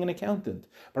wrong with being an accountant.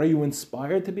 But are you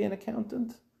inspired to be an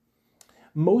accountant?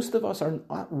 Most of us are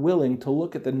not willing to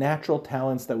look at the natural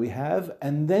talents that we have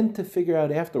and then to figure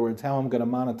out afterwards how I'm going to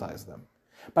monetize them.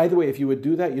 By the way, if you would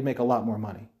do that, you'd make a lot more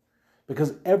money.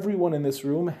 Because everyone in this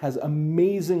room has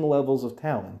amazing levels of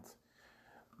talent.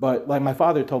 But like my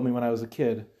father told me when I was a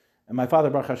kid, and my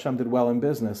father, Baruch Hashem, did well in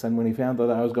business, and when he found out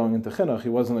that I was going into chinuch, he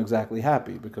wasn't exactly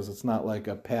happy, because it's not like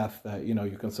a path that,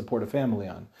 you can support a family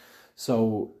on.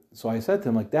 So I said to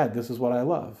him, Dad, this is what I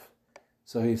love.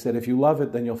 So he said, if you love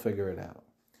it, then you'll figure it out.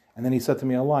 And then he said to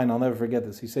me a line, I'll never forget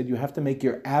this. He said, you have to make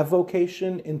your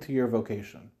avocation into your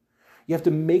vocation. You have to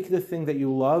make the thing that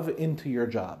you love into your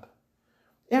job.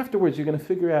 Afterwards, you're going to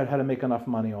figure out how to make enough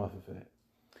money off of it.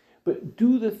 But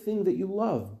do the thing that you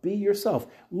love. Be yourself.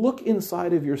 Look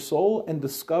inside of your soul and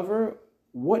discover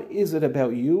what is it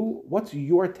about you, what's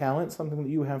your talent, something that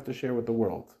you have to share with the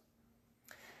world.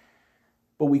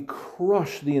 but we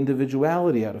crush the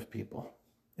individuality out of people.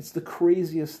 It's the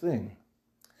craziest thing.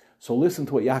 So listen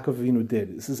to what Yaakov Avinu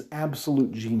did. This is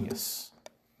absolute genius.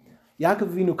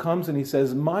 Yaakov Avinu comes and he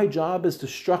says, my job is to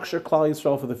structure Klal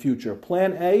Yisrael for the future.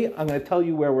 Plan A, I'm going to tell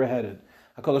you where we're headed.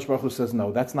 HaKadosh Baruch Hu says,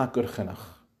 no, that's not good chinuch.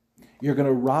 You're going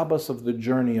to rob us of the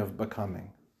journey of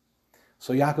becoming.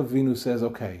 So Yaakov Avinu says,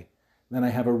 okay, then I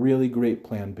have a really great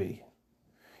plan B.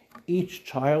 Each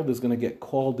child is going to get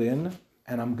called in,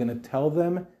 and I'm going to tell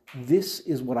them, this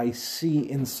is what I see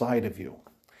inside of you.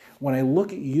 When I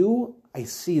look at you, I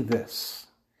see this.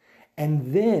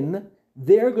 And then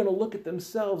they're going to look at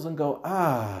themselves and go,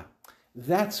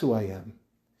 that's who I am.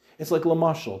 It's like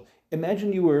Lamashal.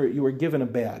 Imagine you were given a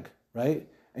bag, right?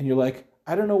 And you're like,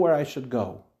 I don't know where I should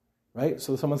go, right?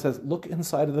 So someone says, look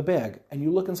inside of the bag. And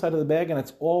you look inside of the bag and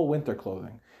it's all winter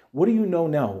clothing. What do you know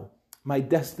now? My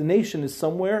destination is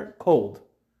somewhere cold.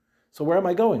 So where am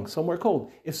I going? Somewhere cold.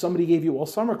 If somebody gave you all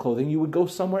summer clothing, you would go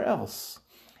somewhere else.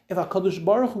 If HaKadosh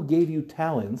Baruch Hu gave you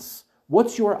talents,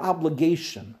 what's your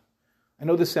obligation? I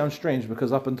know this sounds strange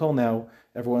because up until now,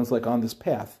 everyone's like on this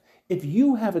path. If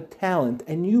you have a talent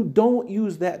and you don't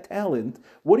use that talent,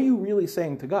 what are you really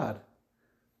saying to God?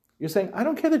 You're saying, I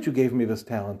don't care that you gave me this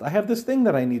talent. I have this thing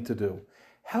that I need to do.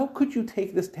 How could you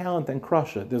take this talent and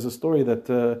crush it? There's a story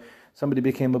that somebody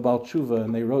became a Baal Tshuva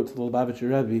and they wrote to the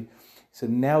Lubavitcher Rebbe. He said,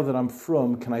 now that I'm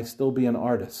frum, can I still be an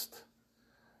artist?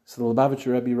 So the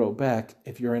Lubavitcher Rebbe wrote back,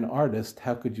 if you're an artist,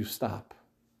 how could you stop?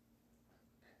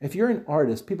 If you're an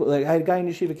artist, people, like I had a guy in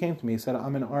yeshiva came to me, he said,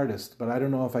 I'm an artist, but I don't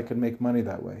know if I could make money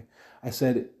that way. I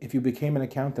said, if you became an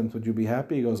accountant, would you be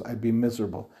happy? He goes, I'd be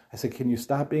miserable. I said, can you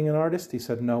stop being an artist? He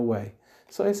said, no way.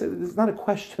 So I said, it's not a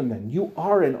question then. You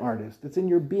are an artist. It's in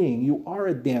your being. You are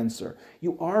a dancer.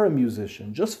 You are a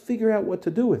musician. Just figure out what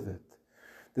to do with it.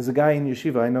 There's a guy in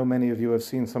yeshiva, I know many of you have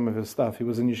seen some of his stuff. He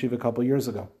was in yeshiva a couple years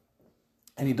ago.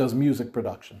 And he does music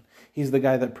production. He's the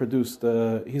guy that produced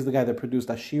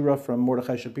Ashira from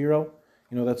Mordechai Shapiro.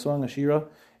 You know that song, Ashira?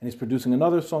 And he's producing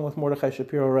another song with Mordechai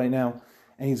Shapiro right now.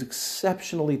 And he's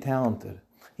exceptionally talented.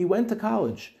 He went to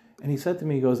college. And he said to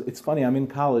me, he goes, it's funny, I'm in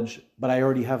college, but I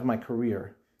already have my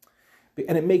career.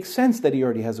 And it makes sense that he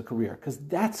already has a career, because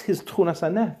that's his tunas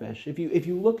hanefesh. If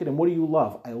you look at him, what do you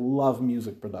love? I love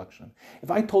music production.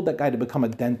 If I told that guy to become a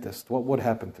dentist, what would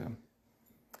happen to him?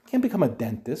 He can't become a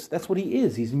dentist. That's what he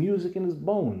is. He's music in his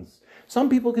bones. Some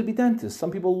people could be dentists.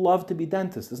 Some people love to be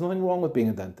dentists. There's nothing wrong with being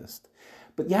a dentist.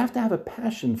 But you have to have a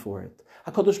passion for it.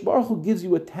 HaKadosh Baruch Hu gives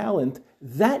you a talent.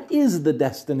 That is the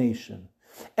destination.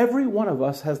 Every one of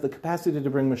us has the capacity to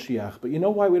bring Mashiach. But you know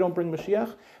why we don't bring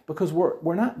Mashiach? Because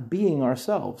we're not being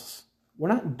ourselves. We're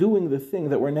not doing the thing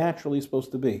that we're naturally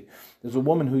supposed to be. There's a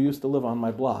woman who used to live on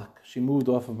my block. She moved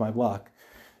off of my block.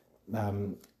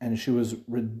 And she was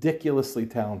ridiculously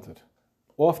talented.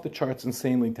 Off the charts,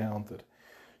 insanely talented.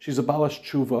 She's a Balash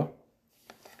Tshuva.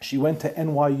 She went to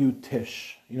NYU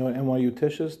Tisch. You know what NYU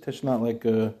Tisch is? Tisch not like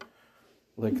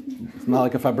it's not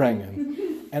like a Fabrengen.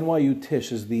 NYU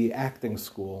Tisch is the acting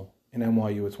school in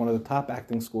NYU. It's one of the top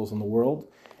acting schools in the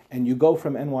world. And you go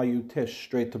from NYU Tisch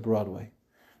straight to Broadway.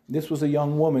 This was a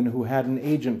young woman who had an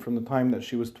agent from the time that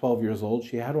she was 12 years old.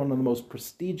 She had one of the most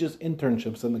prestigious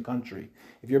internships in the country.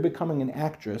 If you're becoming an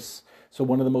actress, so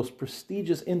one of the most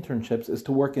prestigious internships is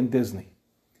to work in Disney.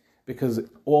 Because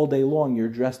all day long you're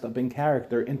dressed up in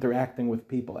character, interacting with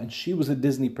people. And she was a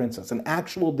Disney princess, an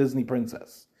actual Disney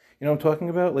princess. You know what I'm talking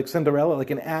about? Like Cinderella,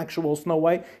 like an actual Snow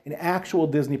White, an actual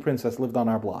Disney princess lived on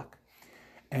our block.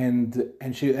 And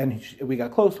we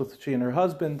got close with she and her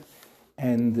husband,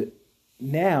 and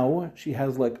now she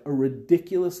has like a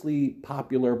ridiculously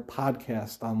popular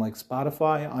podcast on like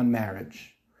Spotify on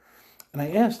marriage. And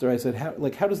I asked her, I said,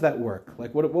 how does that work?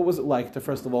 Like, what was it like to,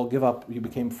 first of all, give up? You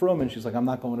became frum, and she's like, I'm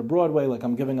not going to Broadway, like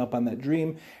I'm giving up on that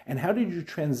dream. And how did you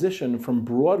transition from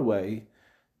Broadway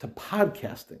to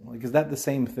podcasting? Like, is that the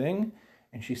same thing?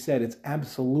 And she said, it's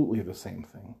absolutely the same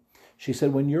thing. She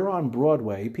said, when you're on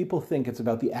Broadway, people think it's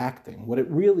about the acting. What it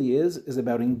really is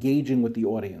about engaging with the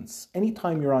audience.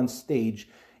 Anytime you're on stage,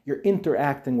 you're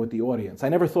interacting with the audience. I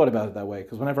never thought about it that way,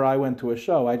 because whenever I went to a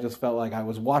show, I just felt like I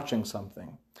was watching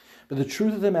something. But the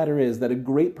truth of the matter is that a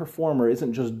great performer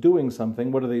isn't just doing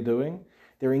something. What are they doing?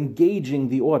 They're engaging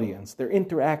the audience. They're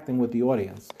interacting with the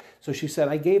audience. So she said,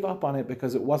 I gave up on it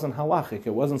because it wasn't halachic.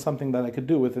 It wasn't something that I could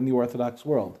do within the Orthodox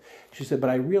world. She said, but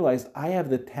I realized I have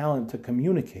the talent to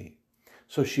communicate.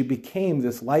 So she became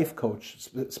this life coach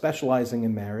specializing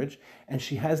in marriage, and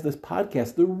she has this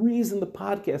podcast. The reason the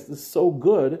podcast is so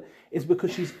good is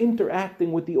because she's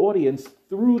interacting with the audience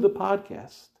through the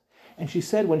podcast. And she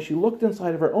said when she looked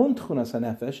inside of her own tchunas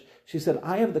hanefesh, she said,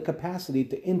 I have the capacity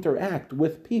to interact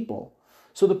with people.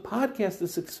 So the podcast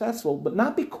is successful, but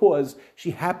not because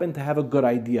she happened to have a good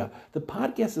idea. The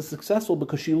podcast is successful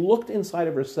because she looked inside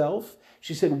of herself.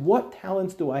 She said, what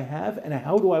talents do I have and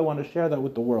how do I want to share that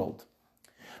with the world?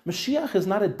 Mashiach is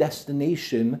not a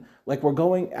destination like we're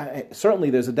going, certainly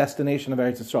there's a destination of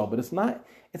Eretz Yisrael, but it's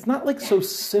not like so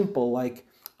simple like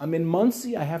I'm in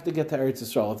Monsey, I have to get to Eretz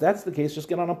Yisrael. If that's the case, just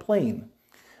get on a plane.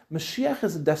 Mashiach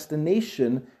is a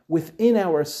destination within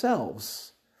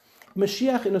ourselves.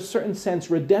 Mashiach, in a certain sense,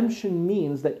 redemption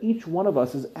means that each one of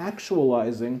us is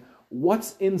actualizing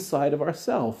what's inside of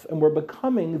ourselves, and we're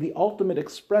becoming the ultimate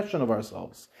expression of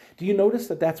ourselves. Do you notice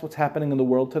that that's what's happening in the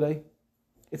world today?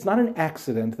 It's not an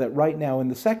accident that right now in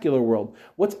the secular world,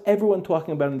 what's everyone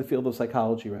talking about in the field of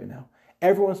psychology right now?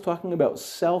 Everyone's talking about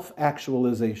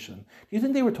self-actualization. Do you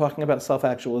think they were talking about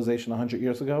self-actualization 100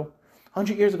 years ago?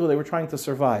 100 years ago, they were trying to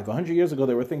survive. 100 years ago,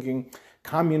 they were thinking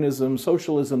communism,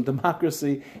 socialism,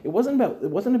 democracy. It wasn't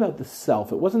about the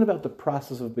self. It wasn't about the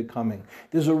process of becoming.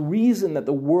 There's a reason that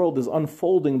the world is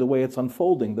unfolding the way it's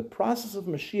unfolding. The process of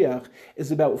Mashiach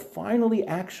is about finally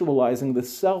actualizing the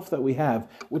self that we have,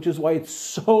 which is why it's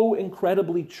so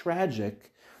incredibly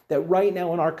tragic that right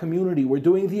now in our community, we're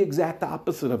doing the exact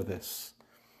opposite of this.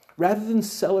 Rather than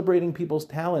celebrating people's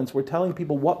talents, we're telling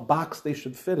people what box they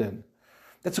should fit in.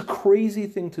 That's a crazy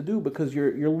thing to do because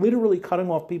you're literally cutting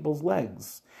off people's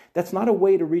legs. That's not a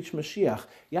way to reach Mashiach.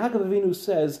 Yaakov Avinu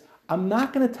says, I'm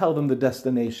not going to tell them the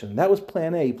destination. That was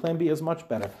plan A. Plan B is much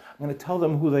better. I'm going to tell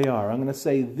them who they are. I'm going to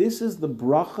say, this is the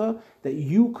bracha that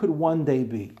you could one day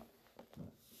be.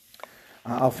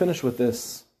 I'll finish with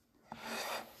this.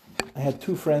 I had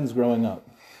two friends growing up.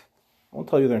 I won't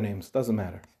tell you their names. Doesn't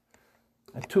matter.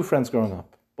 I had two friends growing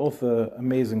up. Both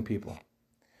amazing people.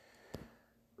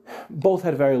 Both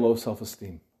had very low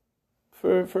self-esteem.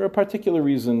 For a particular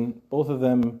reason, both of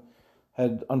them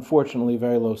had, unfortunately,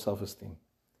 very low self-esteem.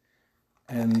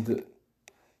 And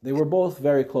they were both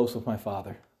very close with my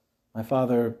father. My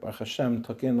father, Baruch Hashem,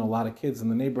 took in a lot of kids in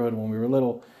the neighborhood when we were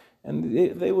little, and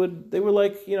they were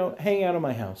like, hanging out at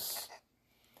my house.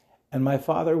 And my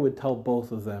father would tell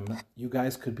both of them, you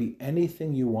guys could be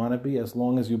anything you want to be as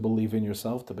long as you believe in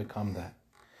yourself to become that.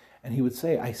 And he would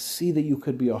say, I see that you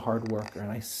could be a hard worker,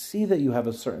 and I see that you have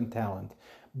a certain talent.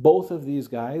 Both of these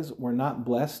guys were not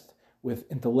blessed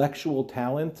with intellectual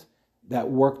talent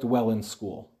that worked well in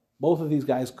school. Both of these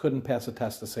guys couldn't pass a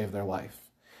test to save their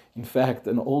life. In fact,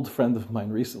 an old friend of mine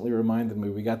recently reminded me,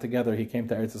 we got together, he came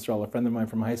to Eretz Yisrael, a friend of mine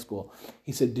from high school.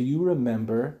 He said, do you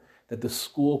remember that the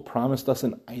school promised us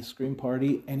an ice cream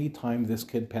party anytime this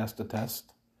kid passed a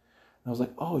test? And I was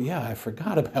like, oh yeah, I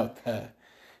forgot about that.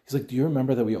 He's like, do you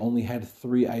remember that we only had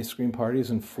 3 ice cream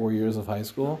parties in 4 years of high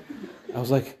school? I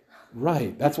was like,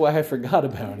 right, that's why I forgot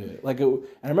about it. And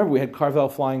I remember we had Carvel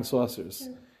flying saucers.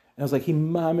 And I was like, he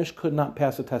mamish could not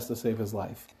pass a test to save his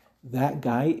life. That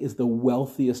guy is the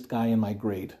wealthiest guy in my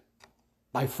grade.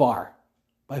 By far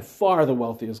the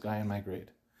wealthiest guy in my grade.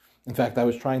 In fact, I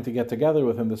was trying to get together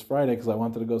with him this Friday because I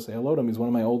wanted to go say hello to him. He's one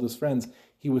of my oldest friends.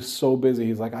 He was so busy.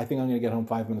 He's like, I think I'm going to get home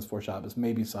 5 minutes before Shabbos,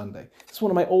 maybe Sunday. This is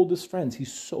one of my oldest friends.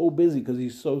 He's so busy because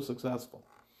he's so successful.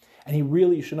 And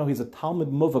you should know, he's a Talmud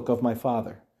Muvak of my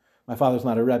father. My father's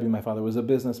not a Rebbe. My father was a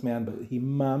businessman, but he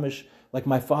mamish, like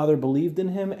my father believed in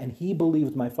him, and he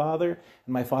believed my father,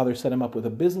 and my father set him up with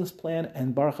a business plan,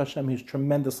 and Baruch Hashem, he's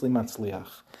tremendously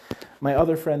matzliach. My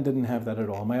other friend didn't have that at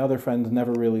all. My other friend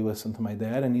never really listened to my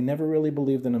dad, and he never really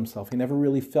believed in himself. He never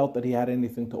really felt that he had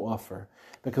anything to offer,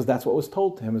 because that's what was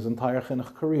told to him his entire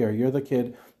chinuch career. You're the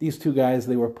kid. These two guys,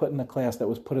 they were put in a class that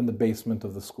was put in the basement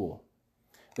of the school.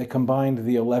 They combined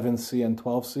the 11C and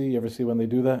 12C. You ever see when they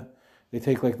do that? They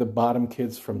take the bottom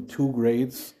kids from 2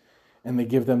 grades and they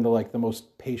give them the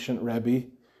most patient Rebbe,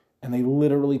 and they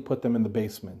literally put them in the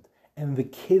basement. And the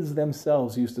kids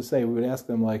themselves used to say, we would ask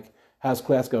them how's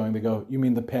class going? They go, you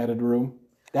mean the padded room?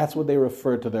 That's what they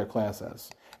referred to their class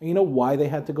as. And you know why they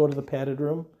had to go to the padded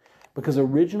room? Because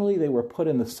originally they were put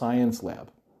in the science lab.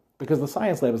 Because the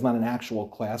science lab is not an actual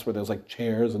class where there's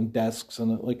chairs and desks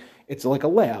and it's like a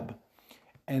lab.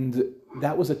 And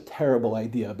that was a terrible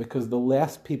idea because the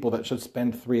last people that should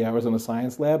spend 3 hours in a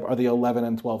science lab are the 11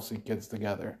 and 12C kids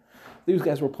together. These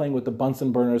guys were playing with the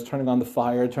Bunsen burners, turning on the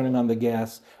fire, turning on the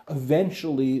gas.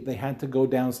 Eventually, they had to go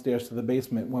downstairs to the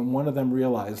basement when one of them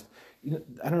realized,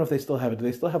 I don't know if they still have it. Do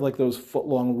they still have those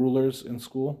foot-long rulers in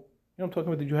school? You know what I'm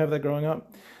talking about? Did you have that growing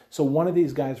up? So one of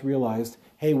these guys realized,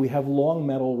 hey, we have long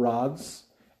metal rods,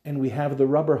 and we have the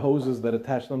rubber hoses that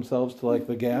attach themselves to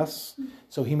the gas.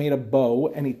 So he made a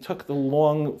bow, and he took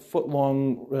the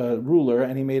foot-long ruler,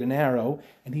 and he made an arrow,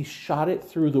 and he shot it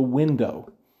through the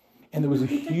window. And there was a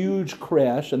huge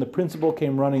crash, and the principal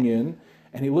came running in,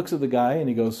 And he looks at the guy and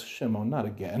he goes, Shimon, not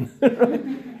again. Right?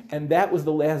 And that was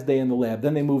the last day in the lab.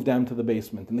 Then they moved down to the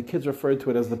basement, and the kids referred to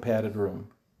it as the padded room.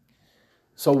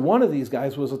 So one of these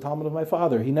guys was a Talmud of my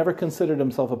father. He never considered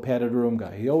himself a padded room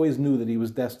guy. He always knew that he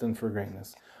was destined for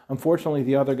greatness. Unfortunately,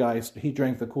 the other guy, he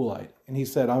drank the Kool-Aid, and he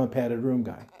said, I'm a padded room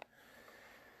guy.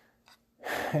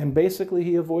 And basically,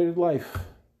 he avoided life.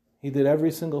 He did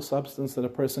every single substance that a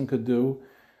person could do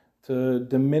to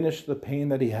diminish the pain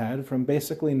that he had from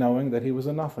basically knowing that he was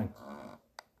a nothing.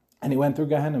 And he went through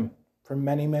Gehenna for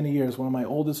many, many years. One of my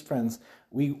oldest friends,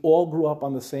 we all grew up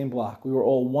on the same block. We were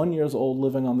all 1 year old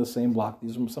living on the same block.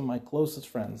 These were some of my closest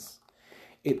friends.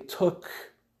 It took,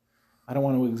 I don't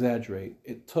want to exaggerate,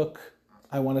 it took,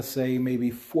 I want to say,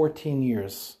 maybe 14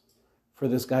 years for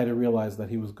this guy to realize that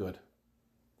he was good.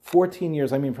 14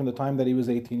 years, I mean from the time that he was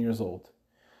 18 years old.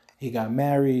 He got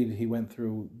married, he went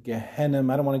through Gehenna.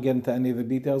 I don't want to get into any of the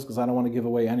details because I don't want to give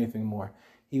away anything more.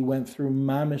 He went through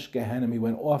Mamish Gehenna. He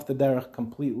went off the derech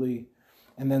completely.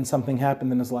 And then something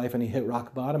happened in his life and he hit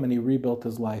rock bottom and he rebuilt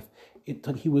his life.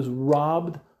 He was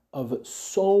robbed of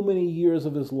so many years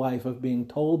of his life of being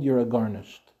told you're a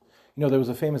garnished. You know, there was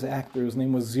a famous actor, his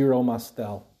name was Zero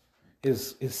Mostel.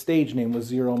 His stage name was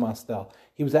Zero Mostel.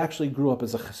 He actually grew up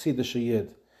as a Hasidic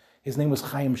Yid. His name was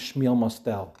Chaim Shmuel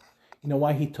Mostel. You know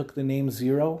why he took the name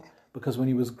Zero? Because when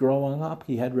he was growing up,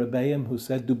 he had Rebbeim who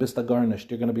said, Du bist a garnished,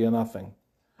 you're going to be a nothing.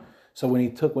 So when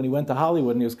he went to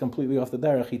Hollywood and he was completely off the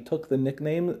derech, he took the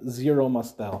nickname Zero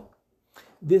Mostel.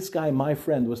 This guy, my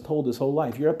friend, was told his whole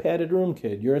life, you're a padded room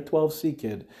kid, you're a 12C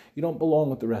kid, you don't belong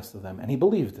with the rest of them. And he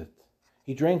believed it.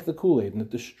 He drank the Kool-Aid and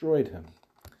it destroyed him.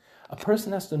 A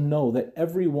person has to know that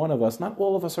every one of us, not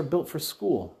all of us are built for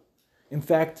school. In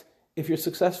fact, if you're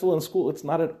successful in school, it's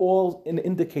not at all an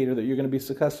indicator that you're going to be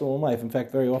successful in life. In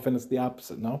fact, very often it's the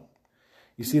opposite, no?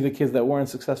 You see the kids that weren't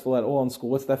successful at all in school.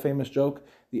 What's that famous joke?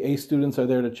 The A students are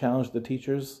there to challenge the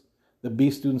teachers. The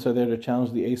B students are there to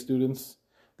challenge the A students.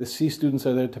 The C students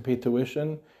are there to pay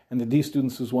tuition. And the D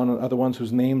students are the ones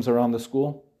whose names are on the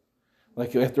school.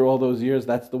 Like after all those years,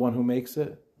 that's the one who makes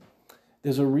it.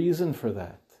 There's a reason for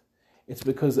that. It's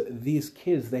because these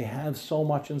kids, they have so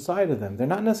much inside of them. They're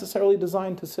not necessarily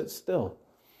designed to sit still.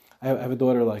 I have a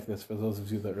daughter like this, for those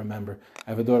of you that remember.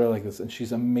 I have a daughter like this, and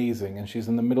she's amazing. And she's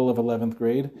in the middle of 11th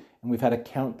grade, and we've had a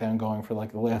countdown going for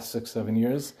like the last 6-7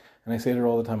 years. And I say to her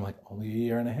all the time, like, only a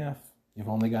year and a half. You've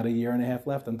only got a year and a half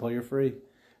left until you're free.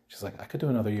 She's like, I could do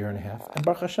another year and a half. And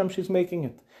Baruch Hashem, she's making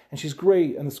it. And she's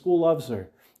great, and the school loves her.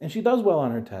 And she does well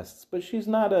on her tests, but she's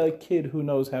not a kid who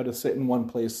knows how to sit in one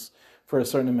place for a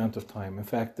certain amount of time. In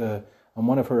fact, on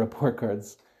one of her report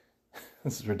cards,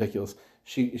 this is ridiculous,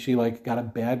 she like got a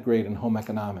bad grade in home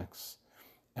economics.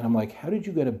 And I'm like, how did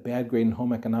you get a bad grade in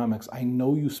home economics? I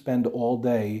know you spend all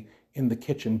day in the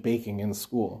kitchen baking in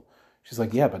school. She's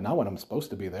like, yeah, but not when I'm supposed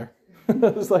to be there. I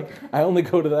was like, I only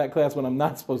go to that class when I'm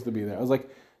not supposed to be there. I was like,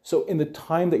 so in the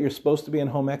time that you're supposed to be in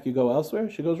home ec, you go elsewhere?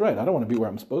 She goes, right, I don't want to be where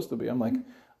I'm supposed to be. I'm like,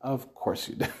 of course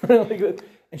you do.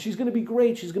 And she's going to be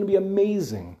great. She's going to be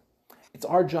amazing. It's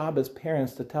our job as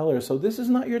parents to tell her, so this is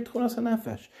not your tunas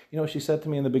hanefesh. You know what she said to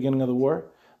me in the beginning of the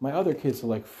war? My other kids are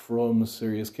like from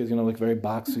serious kids, you know, like very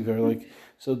boxy, very like,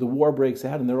 so the war breaks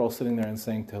out and they're all sitting there and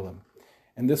saying Tehillim.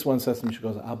 And this one says to me, she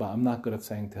goes, Abba, I'm not good at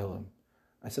saying Tehillim.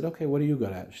 I said, okay, what are you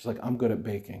good at? She's like, I'm good at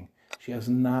baking. She has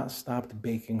not stopped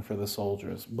baking for the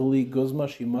soldiers. Beli Guzma,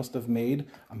 she must have made,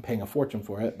 I'm paying a fortune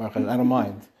for it, I don't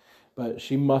mind, but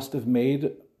she must have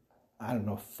made, I don't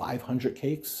know, 500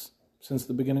 cakes since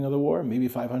the beginning of the war. Maybe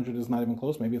 500 is not even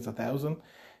close. Maybe it's 1,000.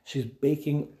 She's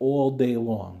baking all day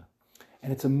long.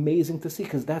 And it's amazing to see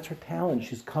because that's her talent.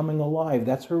 She's coming alive.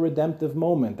 That's her redemptive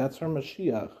moment. That's her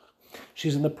Mashiach.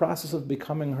 She's in the process of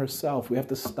becoming herself. We have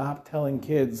to stop telling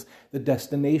kids the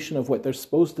destination of what they're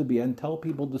supposed to be and tell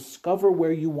people, discover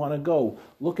where you want to go.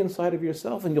 Look inside of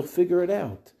yourself and you'll figure it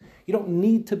out. You don't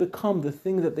need to become the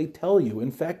thing that they tell you.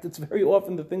 In fact, it's very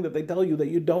often the thing that they tell you that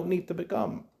you don't need to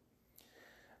become.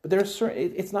 But there are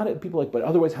certain, it's not people like, but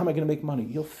otherwise, how am I going to make money?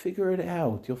 You'll figure it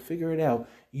out. You'll figure it out.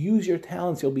 Use your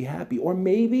talents. You'll be happy. Or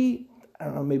maybe, I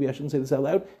don't know, maybe I shouldn't say this out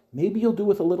loud. Maybe you'll do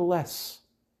with a little less.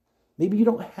 Maybe you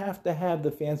don't have to have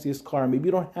the fanciest car. Maybe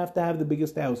you don't have to have the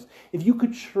biggest house. If you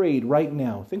could trade right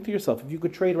now, think to yourself, if you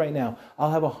could trade right now,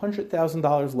 I'll have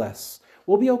 $100,000 less.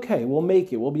 We'll be okay. We'll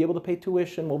make it. We'll be able to pay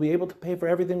tuition. We'll be able to pay for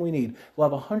everything we need. We'll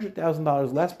have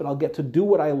 $100,000 less, but I'll get to do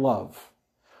what I love.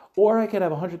 Or I could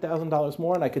have $100,000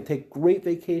 more and I could take great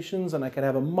vacations and I could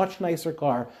have a much nicer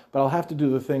car, but I'll have to do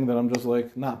the thing that I'm just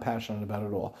like not passionate about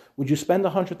at all. Would you spend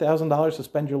 $100,000 to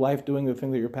spend your life doing the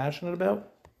thing that you're passionate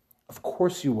about? Of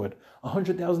course you would.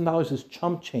 $100,000 is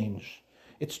chump change.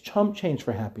 It's chump change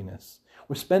for happiness.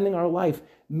 We're spending our life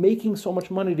making so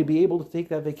much money to be able to take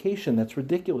that vacation. That's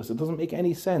ridiculous. It doesn't make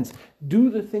any sense. Do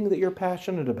the thing that you're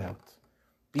passionate about.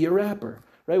 Be a rapper,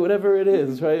 right? Whatever it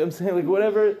is, right? I'm saying, like,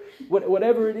 whatever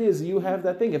it is, you have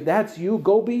that thing. If that's you,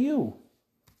 go be you.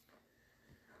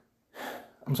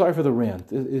 I'm sorry for the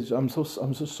rant. I'm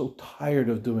just so tired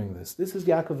of doing this. This is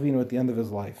Yaakov Avinu at the end of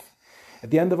his life.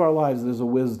 At the end of our lives, there's a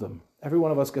wisdom. Every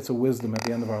one of us gets a wisdom at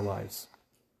the end of our lives.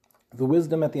 The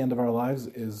wisdom at the end of our lives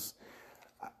is,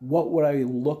 what would I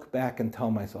look back and tell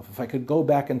myself? If I could go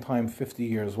back in time 50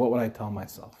 years, what would I tell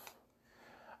myself?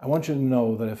 I want you to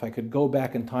know that if I could go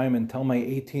back in time and tell my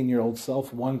 18-year-old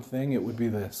self one thing, it would be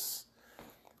this.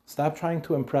 Stop trying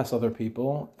to impress other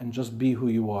people and just be who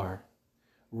you are.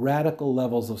 Radical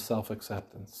levels of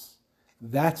self-acceptance.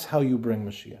 That's how you bring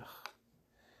Mashiach.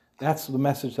 That's the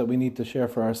message that we need to share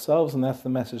for ourselves, and that's the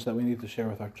message that we need to share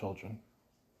with our children.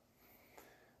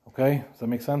 Okay? Does that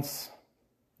make sense?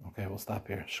 Okay, we'll stop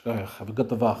here. Shkoyach. Have a good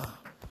Tavach.